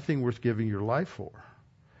 there's nothing worth giving your life for.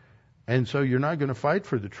 And so you're not going to fight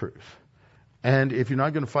for the truth. And if you're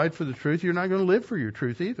not going to fight for the truth, you're not going to live for your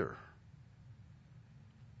truth either.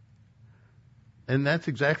 And that's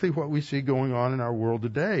exactly what we see going on in our world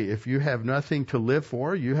today. If you have nothing to live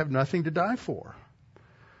for, you have nothing to die for.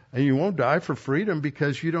 And you won't die for freedom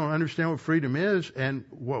because you don't understand what freedom is. And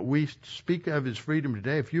what we speak of as freedom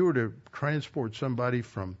today, if you were to transport somebody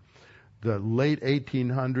from the late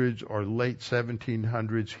 1800s or late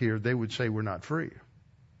 1700s here, they would say we're not free.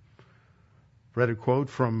 Read a quote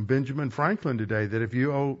from Benjamin Franklin today that if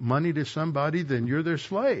you owe money to somebody, then you're their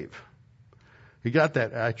slave. He got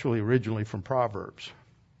that actually originally from Proverbs.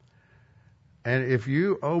 And if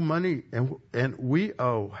you owe money, and we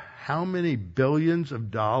owe how many billions of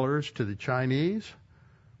dollars to the Chinese?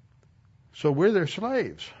 So we're their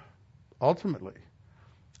slaves, ultimately.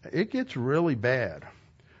 It gets really bad.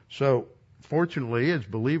 So fortunately, as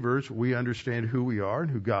believers, we understand who we are and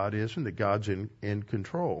who God is and that God's in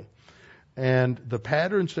control. And the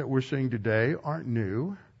patterns that we're seeing today aren't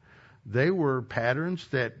new. They were patterns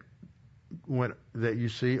that you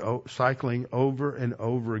see cycling over and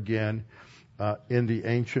over again in the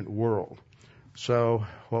ancient world. So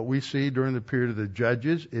what we see during the period of the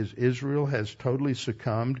Judges is Israel has totally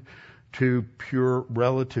succumbed to pure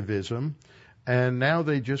relativism, and now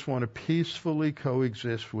they just want to peacefully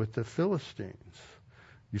coexist with the Philistines.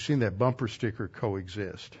 You've seen that bumper sticker,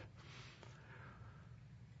 coexist.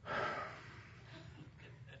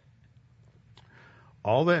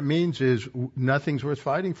 All that means is nothing's worth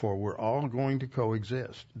fighting for. We're all going to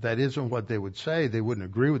coexist. That isn't what they would say. They wouldn't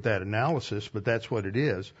agree with that analysis, but that's what it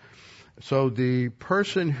is. So the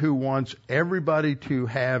person who wants everybody to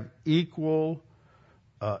have equally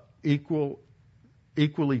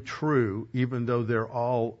true, even though they're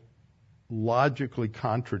all logically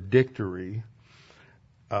contradictory,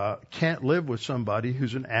 can't live with somebody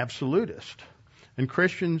who's an absolutist. And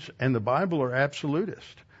Christians and the Bible are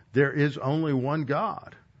absolutist. There is only one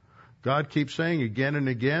God. God keeps saying again and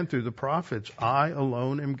again through the prophets, I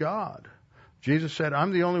alone am God. Jesus said,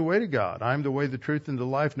 I'm the only way to God. I'm the way, the truth, and the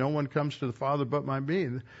life. No one comes to the Father but by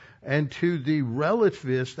me. And to the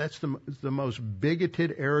relativist, that's the most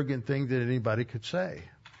bigoted, arrogant thing that anybody could say.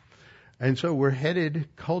 And so we're headed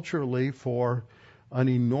culturally for an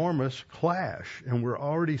enormous clash. And we're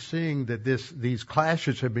already seeing that these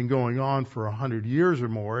clashes have been going on for 100 years or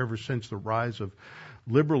more, ever since the rise of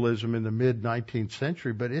liberalism in the mid-19th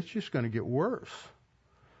century, but it's just going to get worse.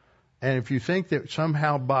 And if you think that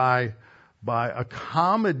somehow by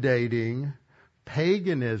accommodating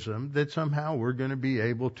paganism that somehow we're going to be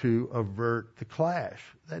able to avert the clash,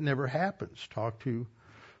 that never happens. Talk to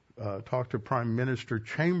Prime Minister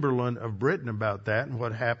Chamberlain of Britain about that and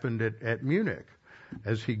what happened at Munich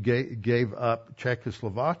as he gave up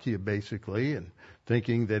Czechoslovakia basically, and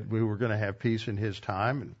thinking that we were going to have peace in his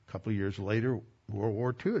time, and a couple of years later World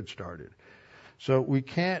War II had started. So we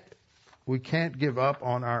can't give up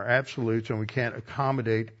on our absolutes, and we can't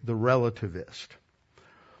accommodate the relativist.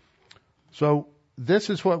 So this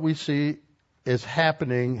is what we see is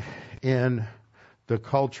happening in the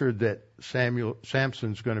culture that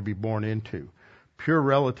Samson's going to be born into. Pure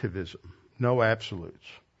relativism, no absolutes.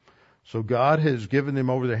 So God has given them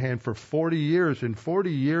over their hand for 40 years. In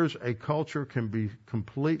 40 years, a culture can be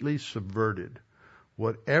completely subverted.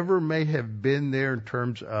 Whatever may have been there in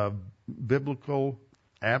terms of biblical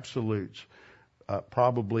absolutes,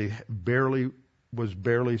 probably was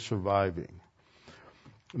barely surviving.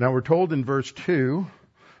 Now we're told in verse 2,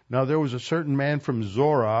 now there was a certain man from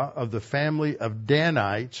Zorah of the family of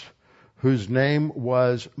Danites, whose name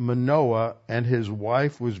was Manoah, and his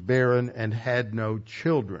wife was barren and had no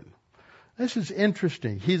children. This is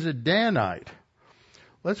interesting. He's a Danite.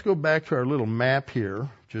 Let's go back to our little map here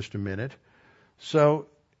just a minute. So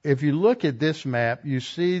if you look at this map, you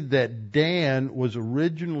see that Dan was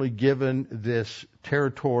originally given this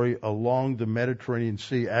territory along the Mediterranean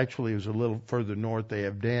Sea. Actually, it was a little further north. They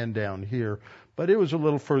have Dan down here, but it was a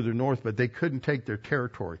little further north, but they couldn't take their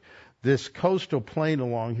territory. This coastal plain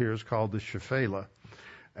along here is called the Shephelah.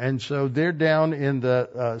 And so they're down in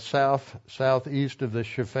the southeast of the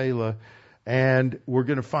Shephelah, and we're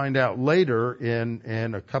going to find out later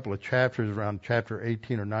in a couple of chapters, around chapter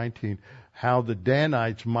 18 or 19, how the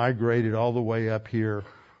Danites migrated all the way up here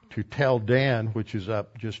to Tel Dan, which is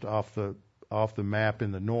up just off the map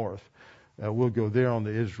in the north. We'll go there on the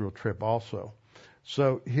Israel trip also.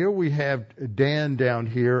 So here we have Dan down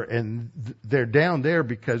here, and they're down there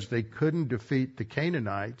because they couldn't defeat the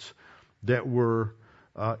Canaanites that were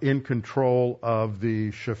in control of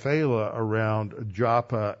the Shephelah around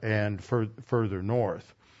Joppa and further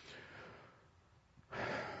north.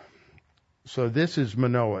 So this is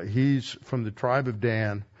Manoah. He's from the tribe of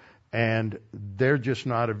Dan, and they're just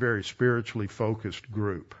not a very spiritually focused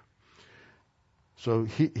group. So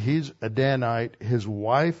he's a Danite. His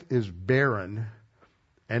wife is barren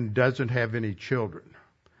and doesn't have any children.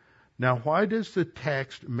 Now, why does the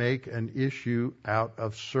text make an issue out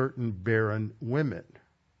of certain barren women?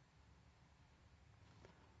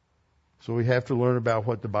 So we have to learn about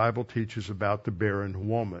what the Bible teaches about the barren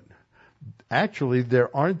woman. Actually,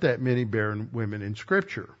 there aren't that many barren women in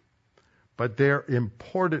Scripture, but they're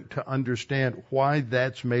important to understand why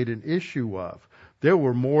that's made an issue of. There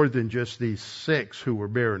were more than just these 6 who were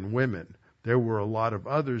barren women. There were a lot of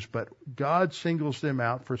others, but God singles them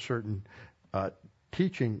out for certain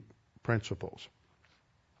teaching principles.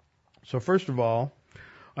 So first of all,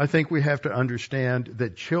 I think we have to understand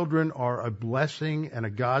that children are a blessing and a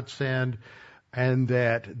godsend, and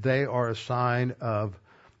that they are a sign of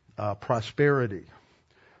prosperity.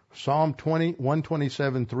 Psalm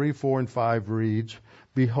 127, 3, 4, and 5 reads,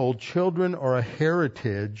 "Behold, children are a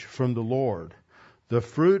heritage from the Lord. The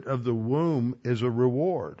fruit of the womb is a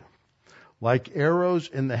reward. Like arrows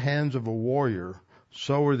in the hands of a warrior,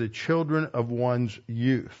 so are the children of one's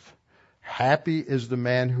youth. Happy is the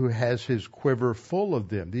man who has his quiver full of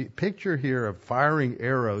them." The picture here of firing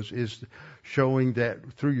arrows is showing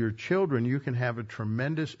that through your children you can have a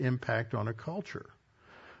tremendous impact on a culture,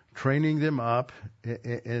 training them up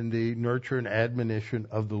in the nurture and admonition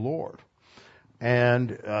of the Lord. And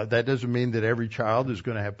that doesn't mean that every child is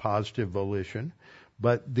going to have positive volition,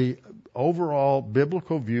 but the overall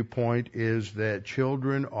biblical viewpoint is that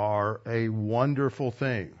children are a wonderful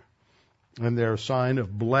thing, and they're a sign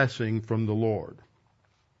of blessing from the Lord.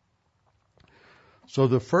 So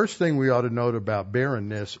the first thing we ought to note about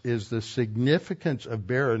barrenness is the significance of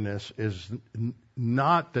barrenness is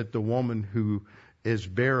not that the woman who is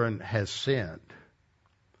barren has sinned.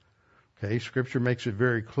 Okay, Scripture makes it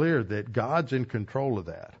very clear that God's in control of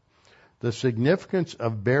that. The significance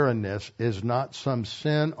of barrenness is not some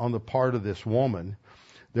sin on the part of this woman.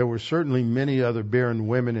 There were certainly many other barren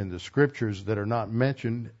women in the Scriptures that are not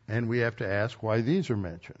mentioned, and we have to ask why these are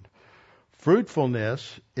mentioned.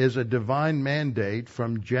 Fruitfulness is a divine mandate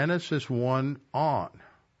from Genesis 1 on.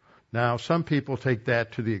 Now, some people take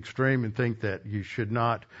that to the extreme and think that you should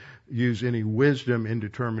not use any wisdom in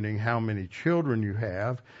determining how many children you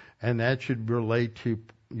have, and that should relate to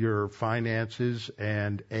your finances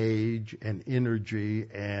and age and energy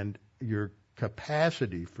and your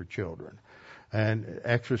capacity for children and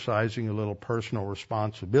exercising a little personal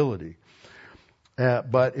responsibility.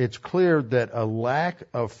 But it's clear that a lack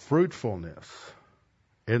of fruitfulness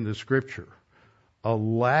in the Scripture, a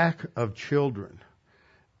lack of children,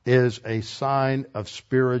 is a sign of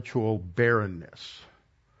spiritual barrenness.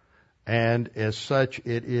 And as such,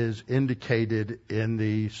 it is indicated in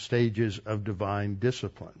the stages of divine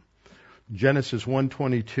discipline. Genesis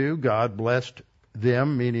 1:22, God blessed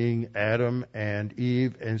them, meaning Adam and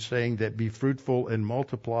Eve, and saying that be fruitful and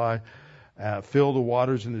multiply, fill the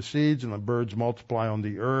waters and the seeds, and the birds multiply on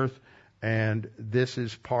the earth. And this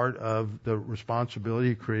is part of the responsibility.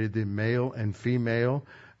 He created them male and female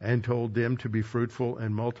and told them to be fruitful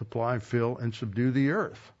and multiply, fill and subdue the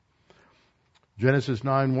earth. Genesis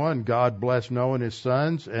 9:1, God blessed Noah and his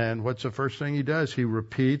sons, and what's the first thing he does? He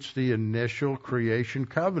repeats the initial creation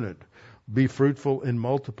covenant. Be fruitful and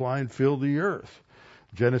multiply and fill the earth.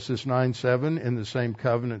 Genesis 9:7, in the same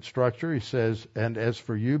covenant structure, he says, and as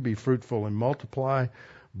for you, be fruitful and multiply,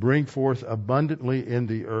 bring forth abundantly in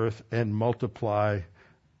the earth and multiply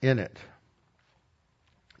in it.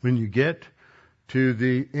 When you get to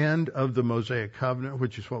the end of the Mosaic covenant,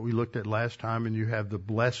 which is what we looked at last time, and you have the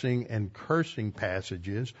blessing and cursing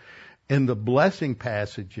passages. In the blessing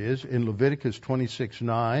passages, in Leviticus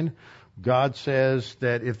 26:9, God says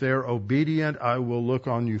that if they're obedient, I will look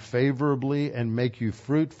on you favorably and make you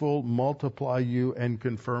fruitful, multiply you, and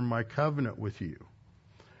confirm my covenant with you.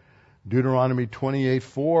 Deuteronomy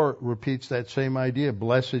 28:4 repeats that same idea.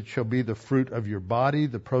 Blessed shall be the fruit of your body,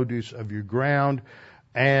 the produce of your ground,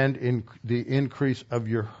 and in the increase of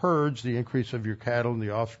your herds, the increase of your cattle, and the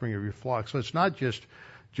offspring of your flock. So it's not just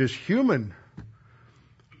human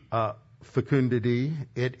fecundity,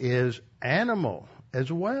 it is animal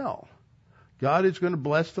as well. God is going to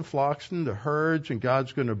bless the flocks and the herds, and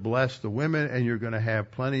God's going to bless the women, and you're going to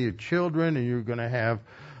have plenty of children, and you're going to have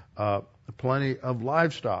plenty of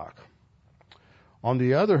livestock. On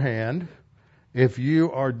the other hand, If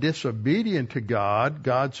you are disobedient to God,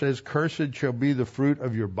 God says, cursed shall be the fruit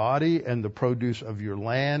of your body and the produce of your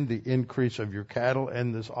land, the increase of your cattle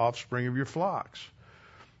and the offspring of your flocks.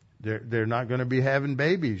 They're not going to be having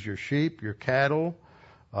babies. Your sheep, your cattle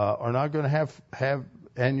are not going to have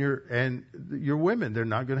and your women, they're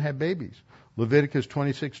not going to have babies. Leviticus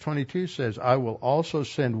 26:22 says, I will also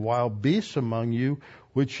send wild beasts among you,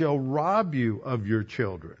 which shall rob you of your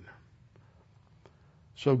children.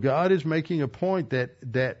 So God is making a point that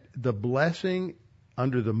the blessing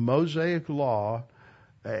under the Mosaic law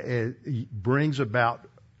brings about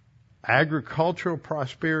agricultural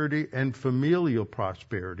prosperity and familial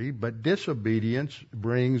prosperity, but disobedience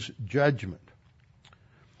brings judgment.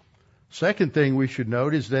 Second thing we should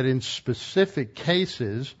note is that in specific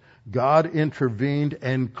cases, God intervened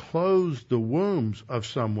and closed the wombs of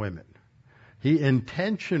some women. He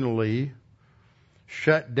intentionally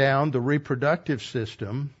shut down the reproductive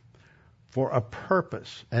system for a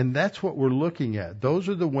purpose. And that's what we're looking at. Those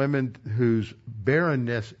are the women whose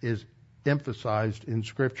barrenness is emphasized in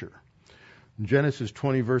Scripture. In Genesis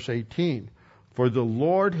 20, verse 18, for the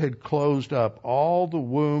Lord had closed up all the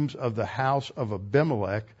wombs of the house of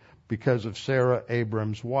Abimelech because of Sarah,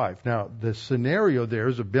 Abram's wife. Now, the scenario there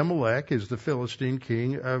is Abimelech is the Philistine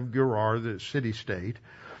king of Gerar, the city-state,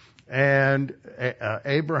 and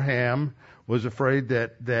Abraham was afraid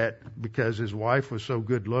that because his wife was so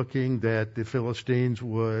good-looking that the Philistines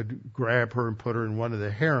would grab her and put her in one of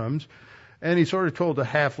the harems, and he sort of told a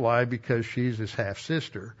half-lie because she's his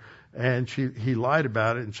half-sister. And he lied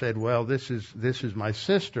about it and said, well, this is my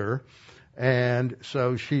sister. And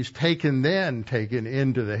so she's taken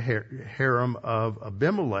into the harem of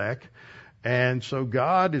Abimelech. And so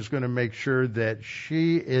God is going to make sure that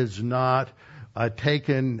she is not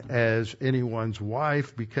taken as anyone's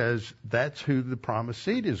wife, because that's who the promised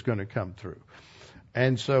seed is going to come through.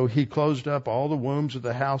 And so he closed up all the wombs of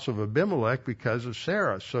the house of Abimelech because of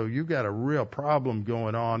Sarah. So you've got a real problem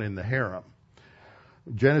going on in the harem.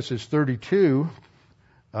 Genesis 32,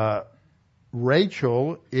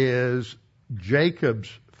 Rachel is Jacob's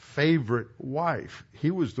favorite wife. He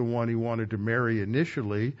was the one he wanted to marry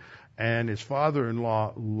initially, and his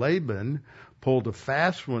father-in-law Laban pulled a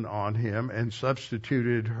fast one on him and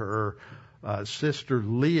substituted her sister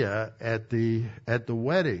Leah at the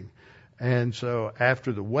wedding. And so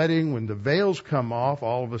after the wedding, when the veils come off,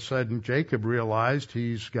 all of a sudden Jacob realized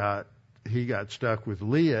he got stuck with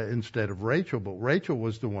Leah instead of Rachel, but Rachel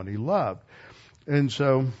was the one he loved. And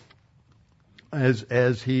so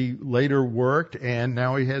as he later worked, and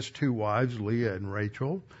now he has two wives, Leah and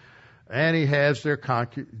Rachel, and he has their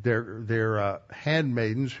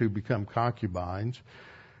handmaidens who become concubines,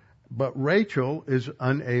 but Rachel is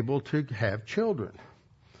unable to have children.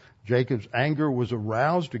 Jacob's anger was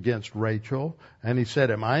aroused against Rachel, and he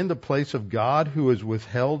said, am I in the place of God who has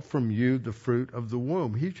withheld from you the fruit of the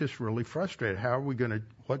womb? He's just really frustrated.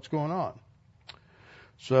 What's going on?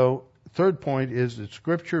 So, third point is that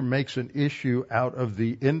Scripture makes an issue out of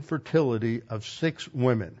the infertility of 6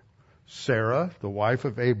 women. Sarah, the wife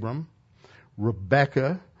of Abram,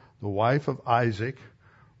 Rebekah, the wife of Isaac,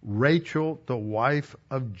 Rachel, the wife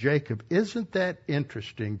of Jacob. Isn't that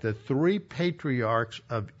interesting? The 3 patriarchs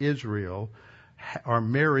of Israel are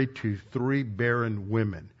married to 3 barren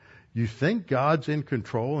women. You think God's in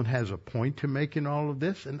control and has a point to make in all of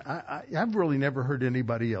this? And I've really never heard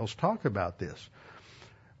anybody else talk about this.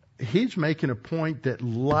 He's making a point that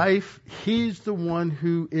he's the one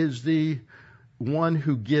who is the one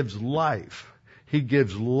who gives life. He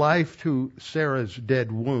gives life to Sarah's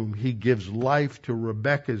dead womb. He gives life to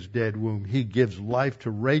Rebekah's dead womb. He gives life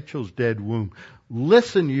to Rachel's dead womb.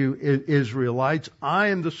 Listen, you Israelites, I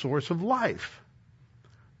am the source of life.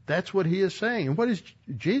 That's what he is saying. And what does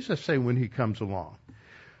Jesus say when he comes along?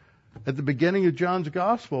 At the beginning of John's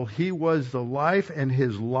Gospel, he was the life, and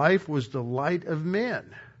his life was the light of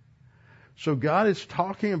men. So God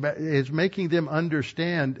is making them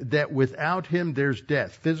understand that without him there's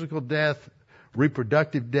death, physical death,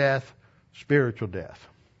 reproductive death, spiritual death.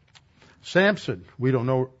 Samson,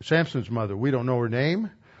 Samson's mother, we don't know her name,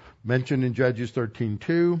 mentioned in Judges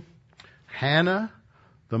 13:2. Hannah,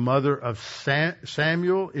 the mother of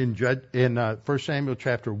Samuel in 1 Samuel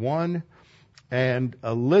chapter 1, and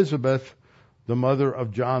Elizabeth, the mother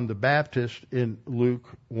of John the Baptist in Luke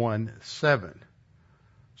 1:7.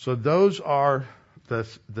 So those are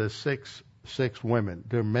the six women.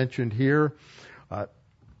 They're mentioned here.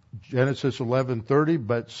 Genesis 11:30,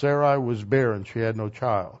 but Sarai was barren; she had no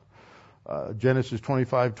child. Genesis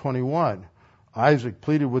 25:21, Isaac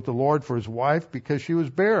pleaded with the Lord for his wife because she was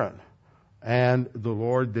barren, and the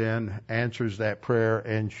Lord then answers that prayer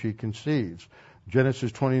and she conceives.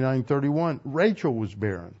 Genesis 29:31, Rachel was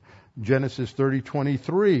barren. Genesis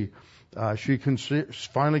 30:23, she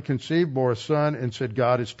finally conceived, bore a son, and said,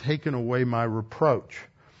 God has taken away my reproach.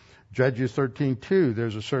 Judges 13:2,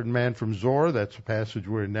 there's a certain man from Zorah, that's the passage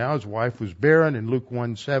we're in now, his wife was barren. In Luke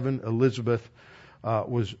 1:7, Elizabeth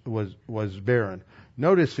was barren.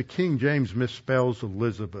 Notice the King James misspells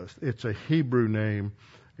Elizabeth. It's a Hebrew name.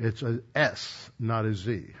 It's a S, not a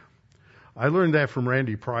Z. I learned that from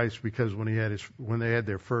Randy Price because when they had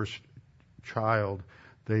their first child,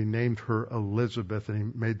 they named her Elizabeth, and he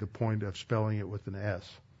made the point of spelling it with an S.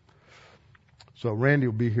 So Randy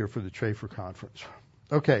will be here for the Chafer conference.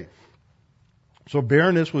 Okay. So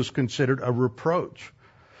barrenness was considered a reproach.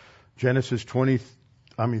 Genesis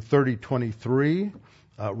 30:23,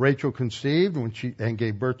 Rachel conceived and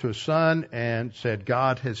gave birth to a son and said,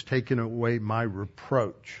 God has taken away my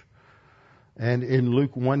reproach. And in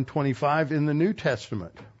Luke 1:25 in the New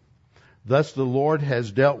Testament, thus the Lord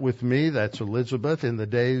has dealt with me, that's Elizabeth, in the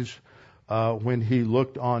days when he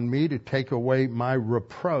looked on me to take away my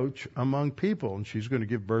reproach among people. And she's going to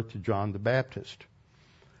give birth to John the Baptist.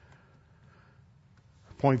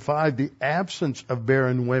 Point 5, the absence of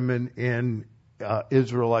barren women in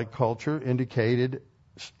Israelite culture indicated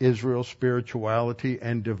Israel's spirituality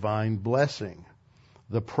and divine blessing.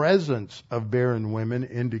 The presence of barren women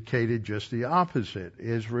indicated just the opposite.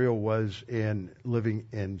 Israel was living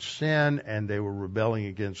in sin, and they were rebelling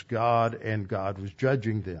against God, and God was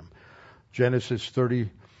judging them. Genesis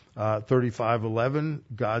 35:11,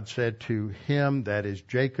 God said to him, that is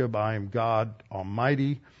Jacob, I am God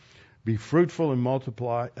Almighty. Be fruitful and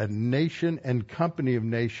multiply. A nation and company of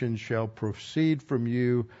nations shall proceed from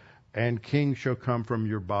you, and kings shall come from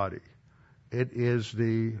your body. It is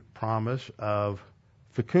the promise of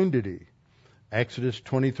fecundity. Exodus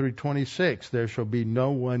 23:26, there shall be no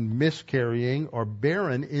one miscarrying or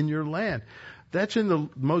barren in your land. That's in the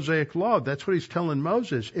Mosaic Law. That's what he's telling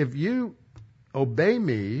Moses. If you obey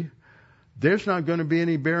me, there's not going to be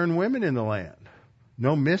any barren women in the land.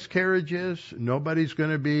 No miscarriages. Nobody's going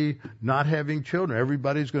to be not having children.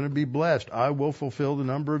 Everybody's going to be blessed. I will fulfill the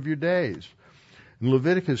number of your days. In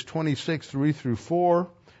Leviticus 26:3-4,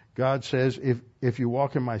 God says, if you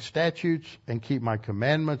walk in my statutes and keep my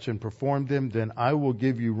commandments and perform them, then I will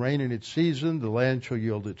give you rain in its season. The land shall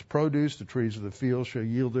yield its produce. The trees of the field shall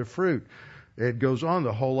yield their fruit. It goes on.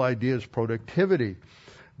 The whole idea is productivity.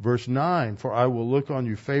 Verse 9, for I will look on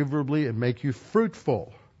you favorably and make you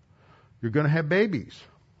fruitful. You're going to have babies.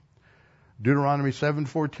 Deuteronomy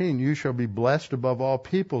 7:14, you shall be blessed above all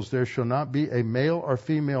peoples. There shall not be a male or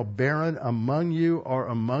female barren among you or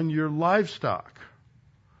among your livestock.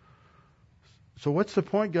 So what's the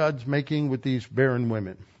point God's making with these barren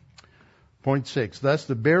women? Point 6, thus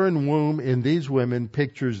the barren womb in these women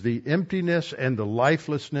pictures the emptiness and the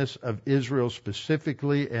lifelessness of Israel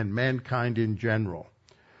specifically and mankind in general.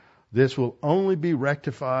 This will only be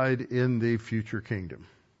rectified in the future kingdom.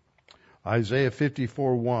 Isaiah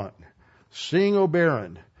 54:1, sing, O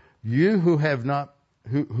barren, you who have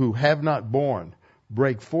not borne,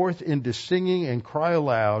 break forth into singing and cry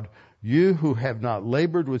aloud, you who have not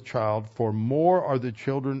labored with child, for more are the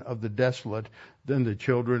children of the desolate than the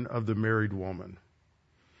children of the married woman.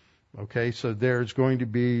 Okay, so there's going to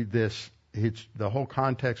be this, the whole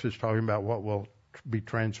context is talking about what will be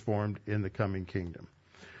transformed in the coming kingdom.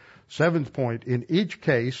 7th point, in each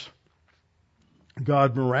case,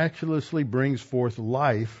 God miraculously brings forth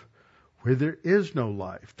life where there is no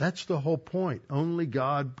life. That's the whole point. Only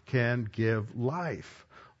God can give life.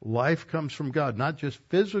 Life comes from God, not just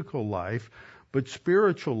physical life, but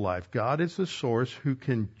spiritual life. God is the source who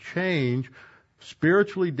can change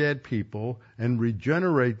spiritually dead people and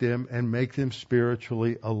regenerate them and make them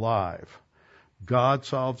spiritually alive. God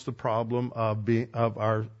solves the problem of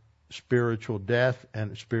our spiritual death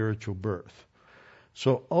and spiritual birth.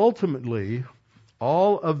 So ultimately,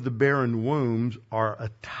 all of the barren wombs are a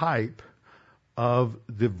type of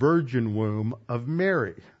the virgin womb of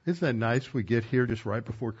Mary. Isn't that nice? We get here just right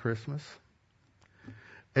before Christmas.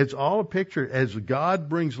 It's all a picture. As God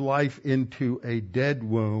brings life into a dead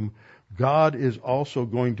womb, God is also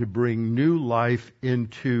going to bring new life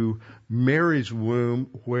into Mary's womb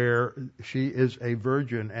where she is a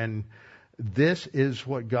virgin. And this is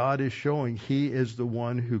what God is showing. He is the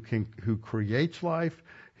one who creates life.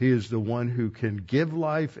 He is the one who can give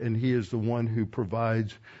life, and He is the one who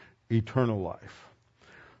provides eternal life.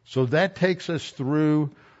 So that takes us through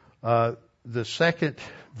the second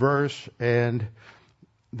verse, and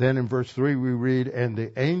then in verse 3 we read, and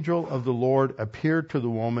the angel of the Lord appeared to the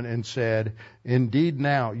woman and said, indeed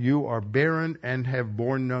now you are barren and have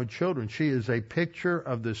borne no children. She is a picture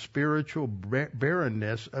of the spiritual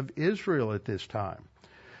barrenness of Israel at this time.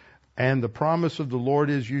 And the promise of the Lord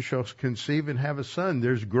is you shall conceive and have a son.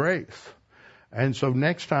 There's grace. And so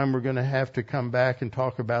next time we're going to have to come back and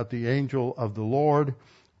talk about the angel of the Lord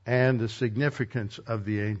and the significance of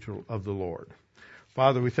the angel of the Lord.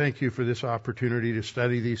 Father, we thank you for this opportunity to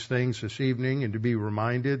study these things this evening and to be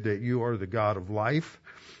reminded that you are the God of life.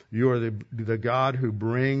 You are the God who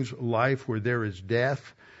brings life where there is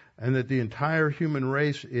death, and that the entire human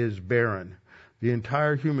race is barren. The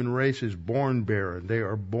entire human race is born barren. They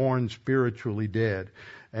are born spiritually dead.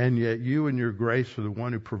 And yet you in your grace are the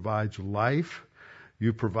one who provides life.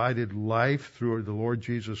 You provided life through the Lord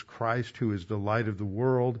Jesus Christ, who is the light of the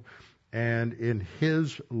world. And in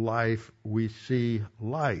his life, we see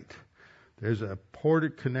light. There's a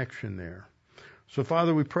important connection there. So,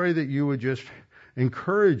 Father, we pray that you would just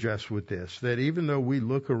encourage us with this, that even though we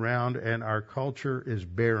look around and our culture is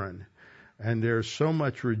barren, and there's so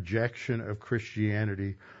much rejection of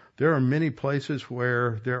Christianity, there are many places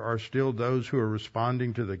where there are still those who are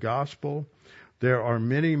responding to the gospel. There are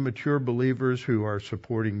many mature believers who are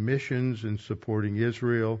supporting missions and supporting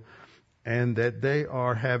Israel, and that they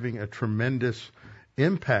are having a tremendous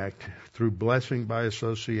impact through blessing by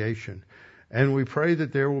association. And we pray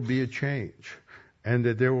that there will be a change and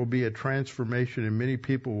that there will be a transformation, and many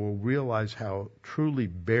people will realize how truly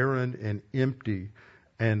barren and empty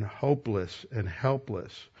and hopeless and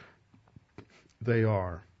helpless they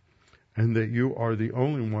are, and that you are the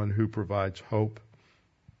only one who provides hope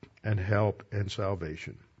and help and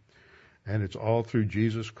salvation. And it's all through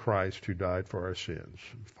Jesus Christ who died for our sins.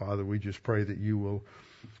 Father, we just pray that you will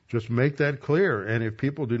just make that clear. And if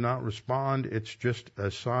people do not respond, it's just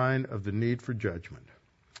a sign of the need for judgment.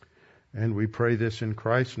 And we pray this in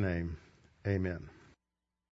Christ's name. Amen.